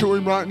heart to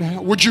him right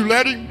now? Would you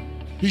let him?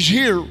 He's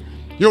here.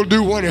 He'll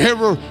do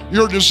whatever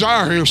your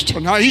desire is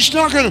tonight. He's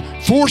not going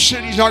to force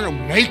it. He's not going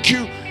to make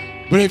you.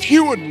 But if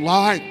you would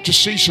like to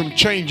see some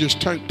changes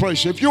take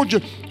place, if you'll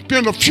just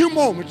spend a few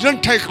moments, it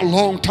doesn't take a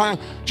long time,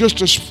 just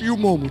a few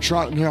moments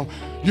right now,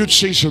 you'd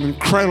see some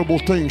incredible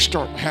things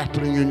start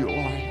happening in your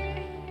life.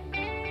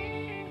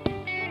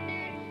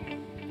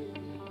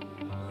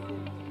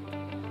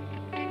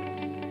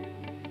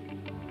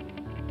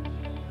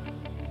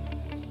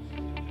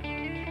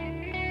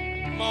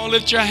 Come on,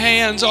 lift your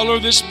hands all over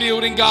this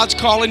building. God's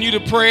calling you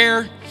to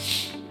prayer.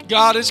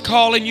 God is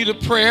calling you to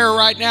prayer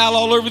right now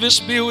all over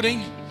this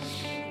building.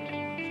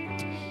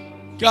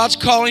 God's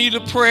calling you to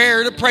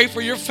prayer, to pray for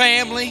your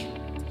family.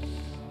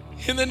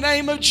 In the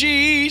name of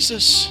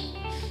Jesus.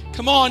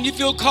 Come on, you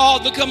feel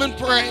called to come and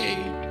pray.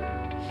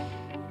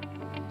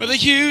 Brother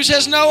Hughes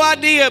has no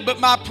idea, but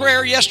my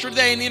prayer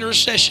yesterday in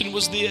intercession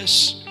was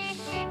this.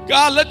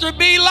 God, let there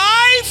be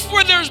life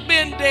where there's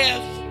been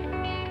death.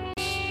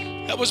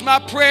 That was my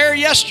prayer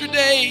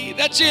yesterday.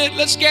 That's it.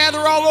 Let's gather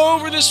all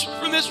over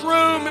from this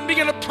room and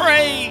begin to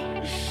pray.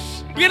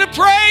 Begin to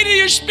pray till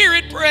your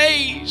spirit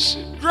prays.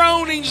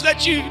 Groanings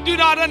that you do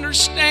not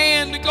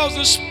understand, because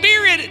the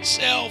Spirit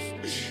itself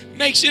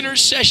makes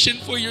intercession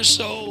for your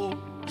soul.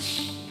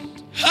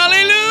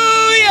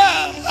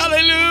 Hallelujah,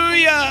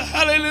 hallelujah,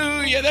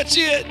 hallelujah. That's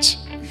it.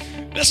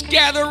 Let's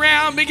gather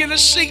around, begin to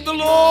seek the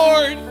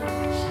Lord.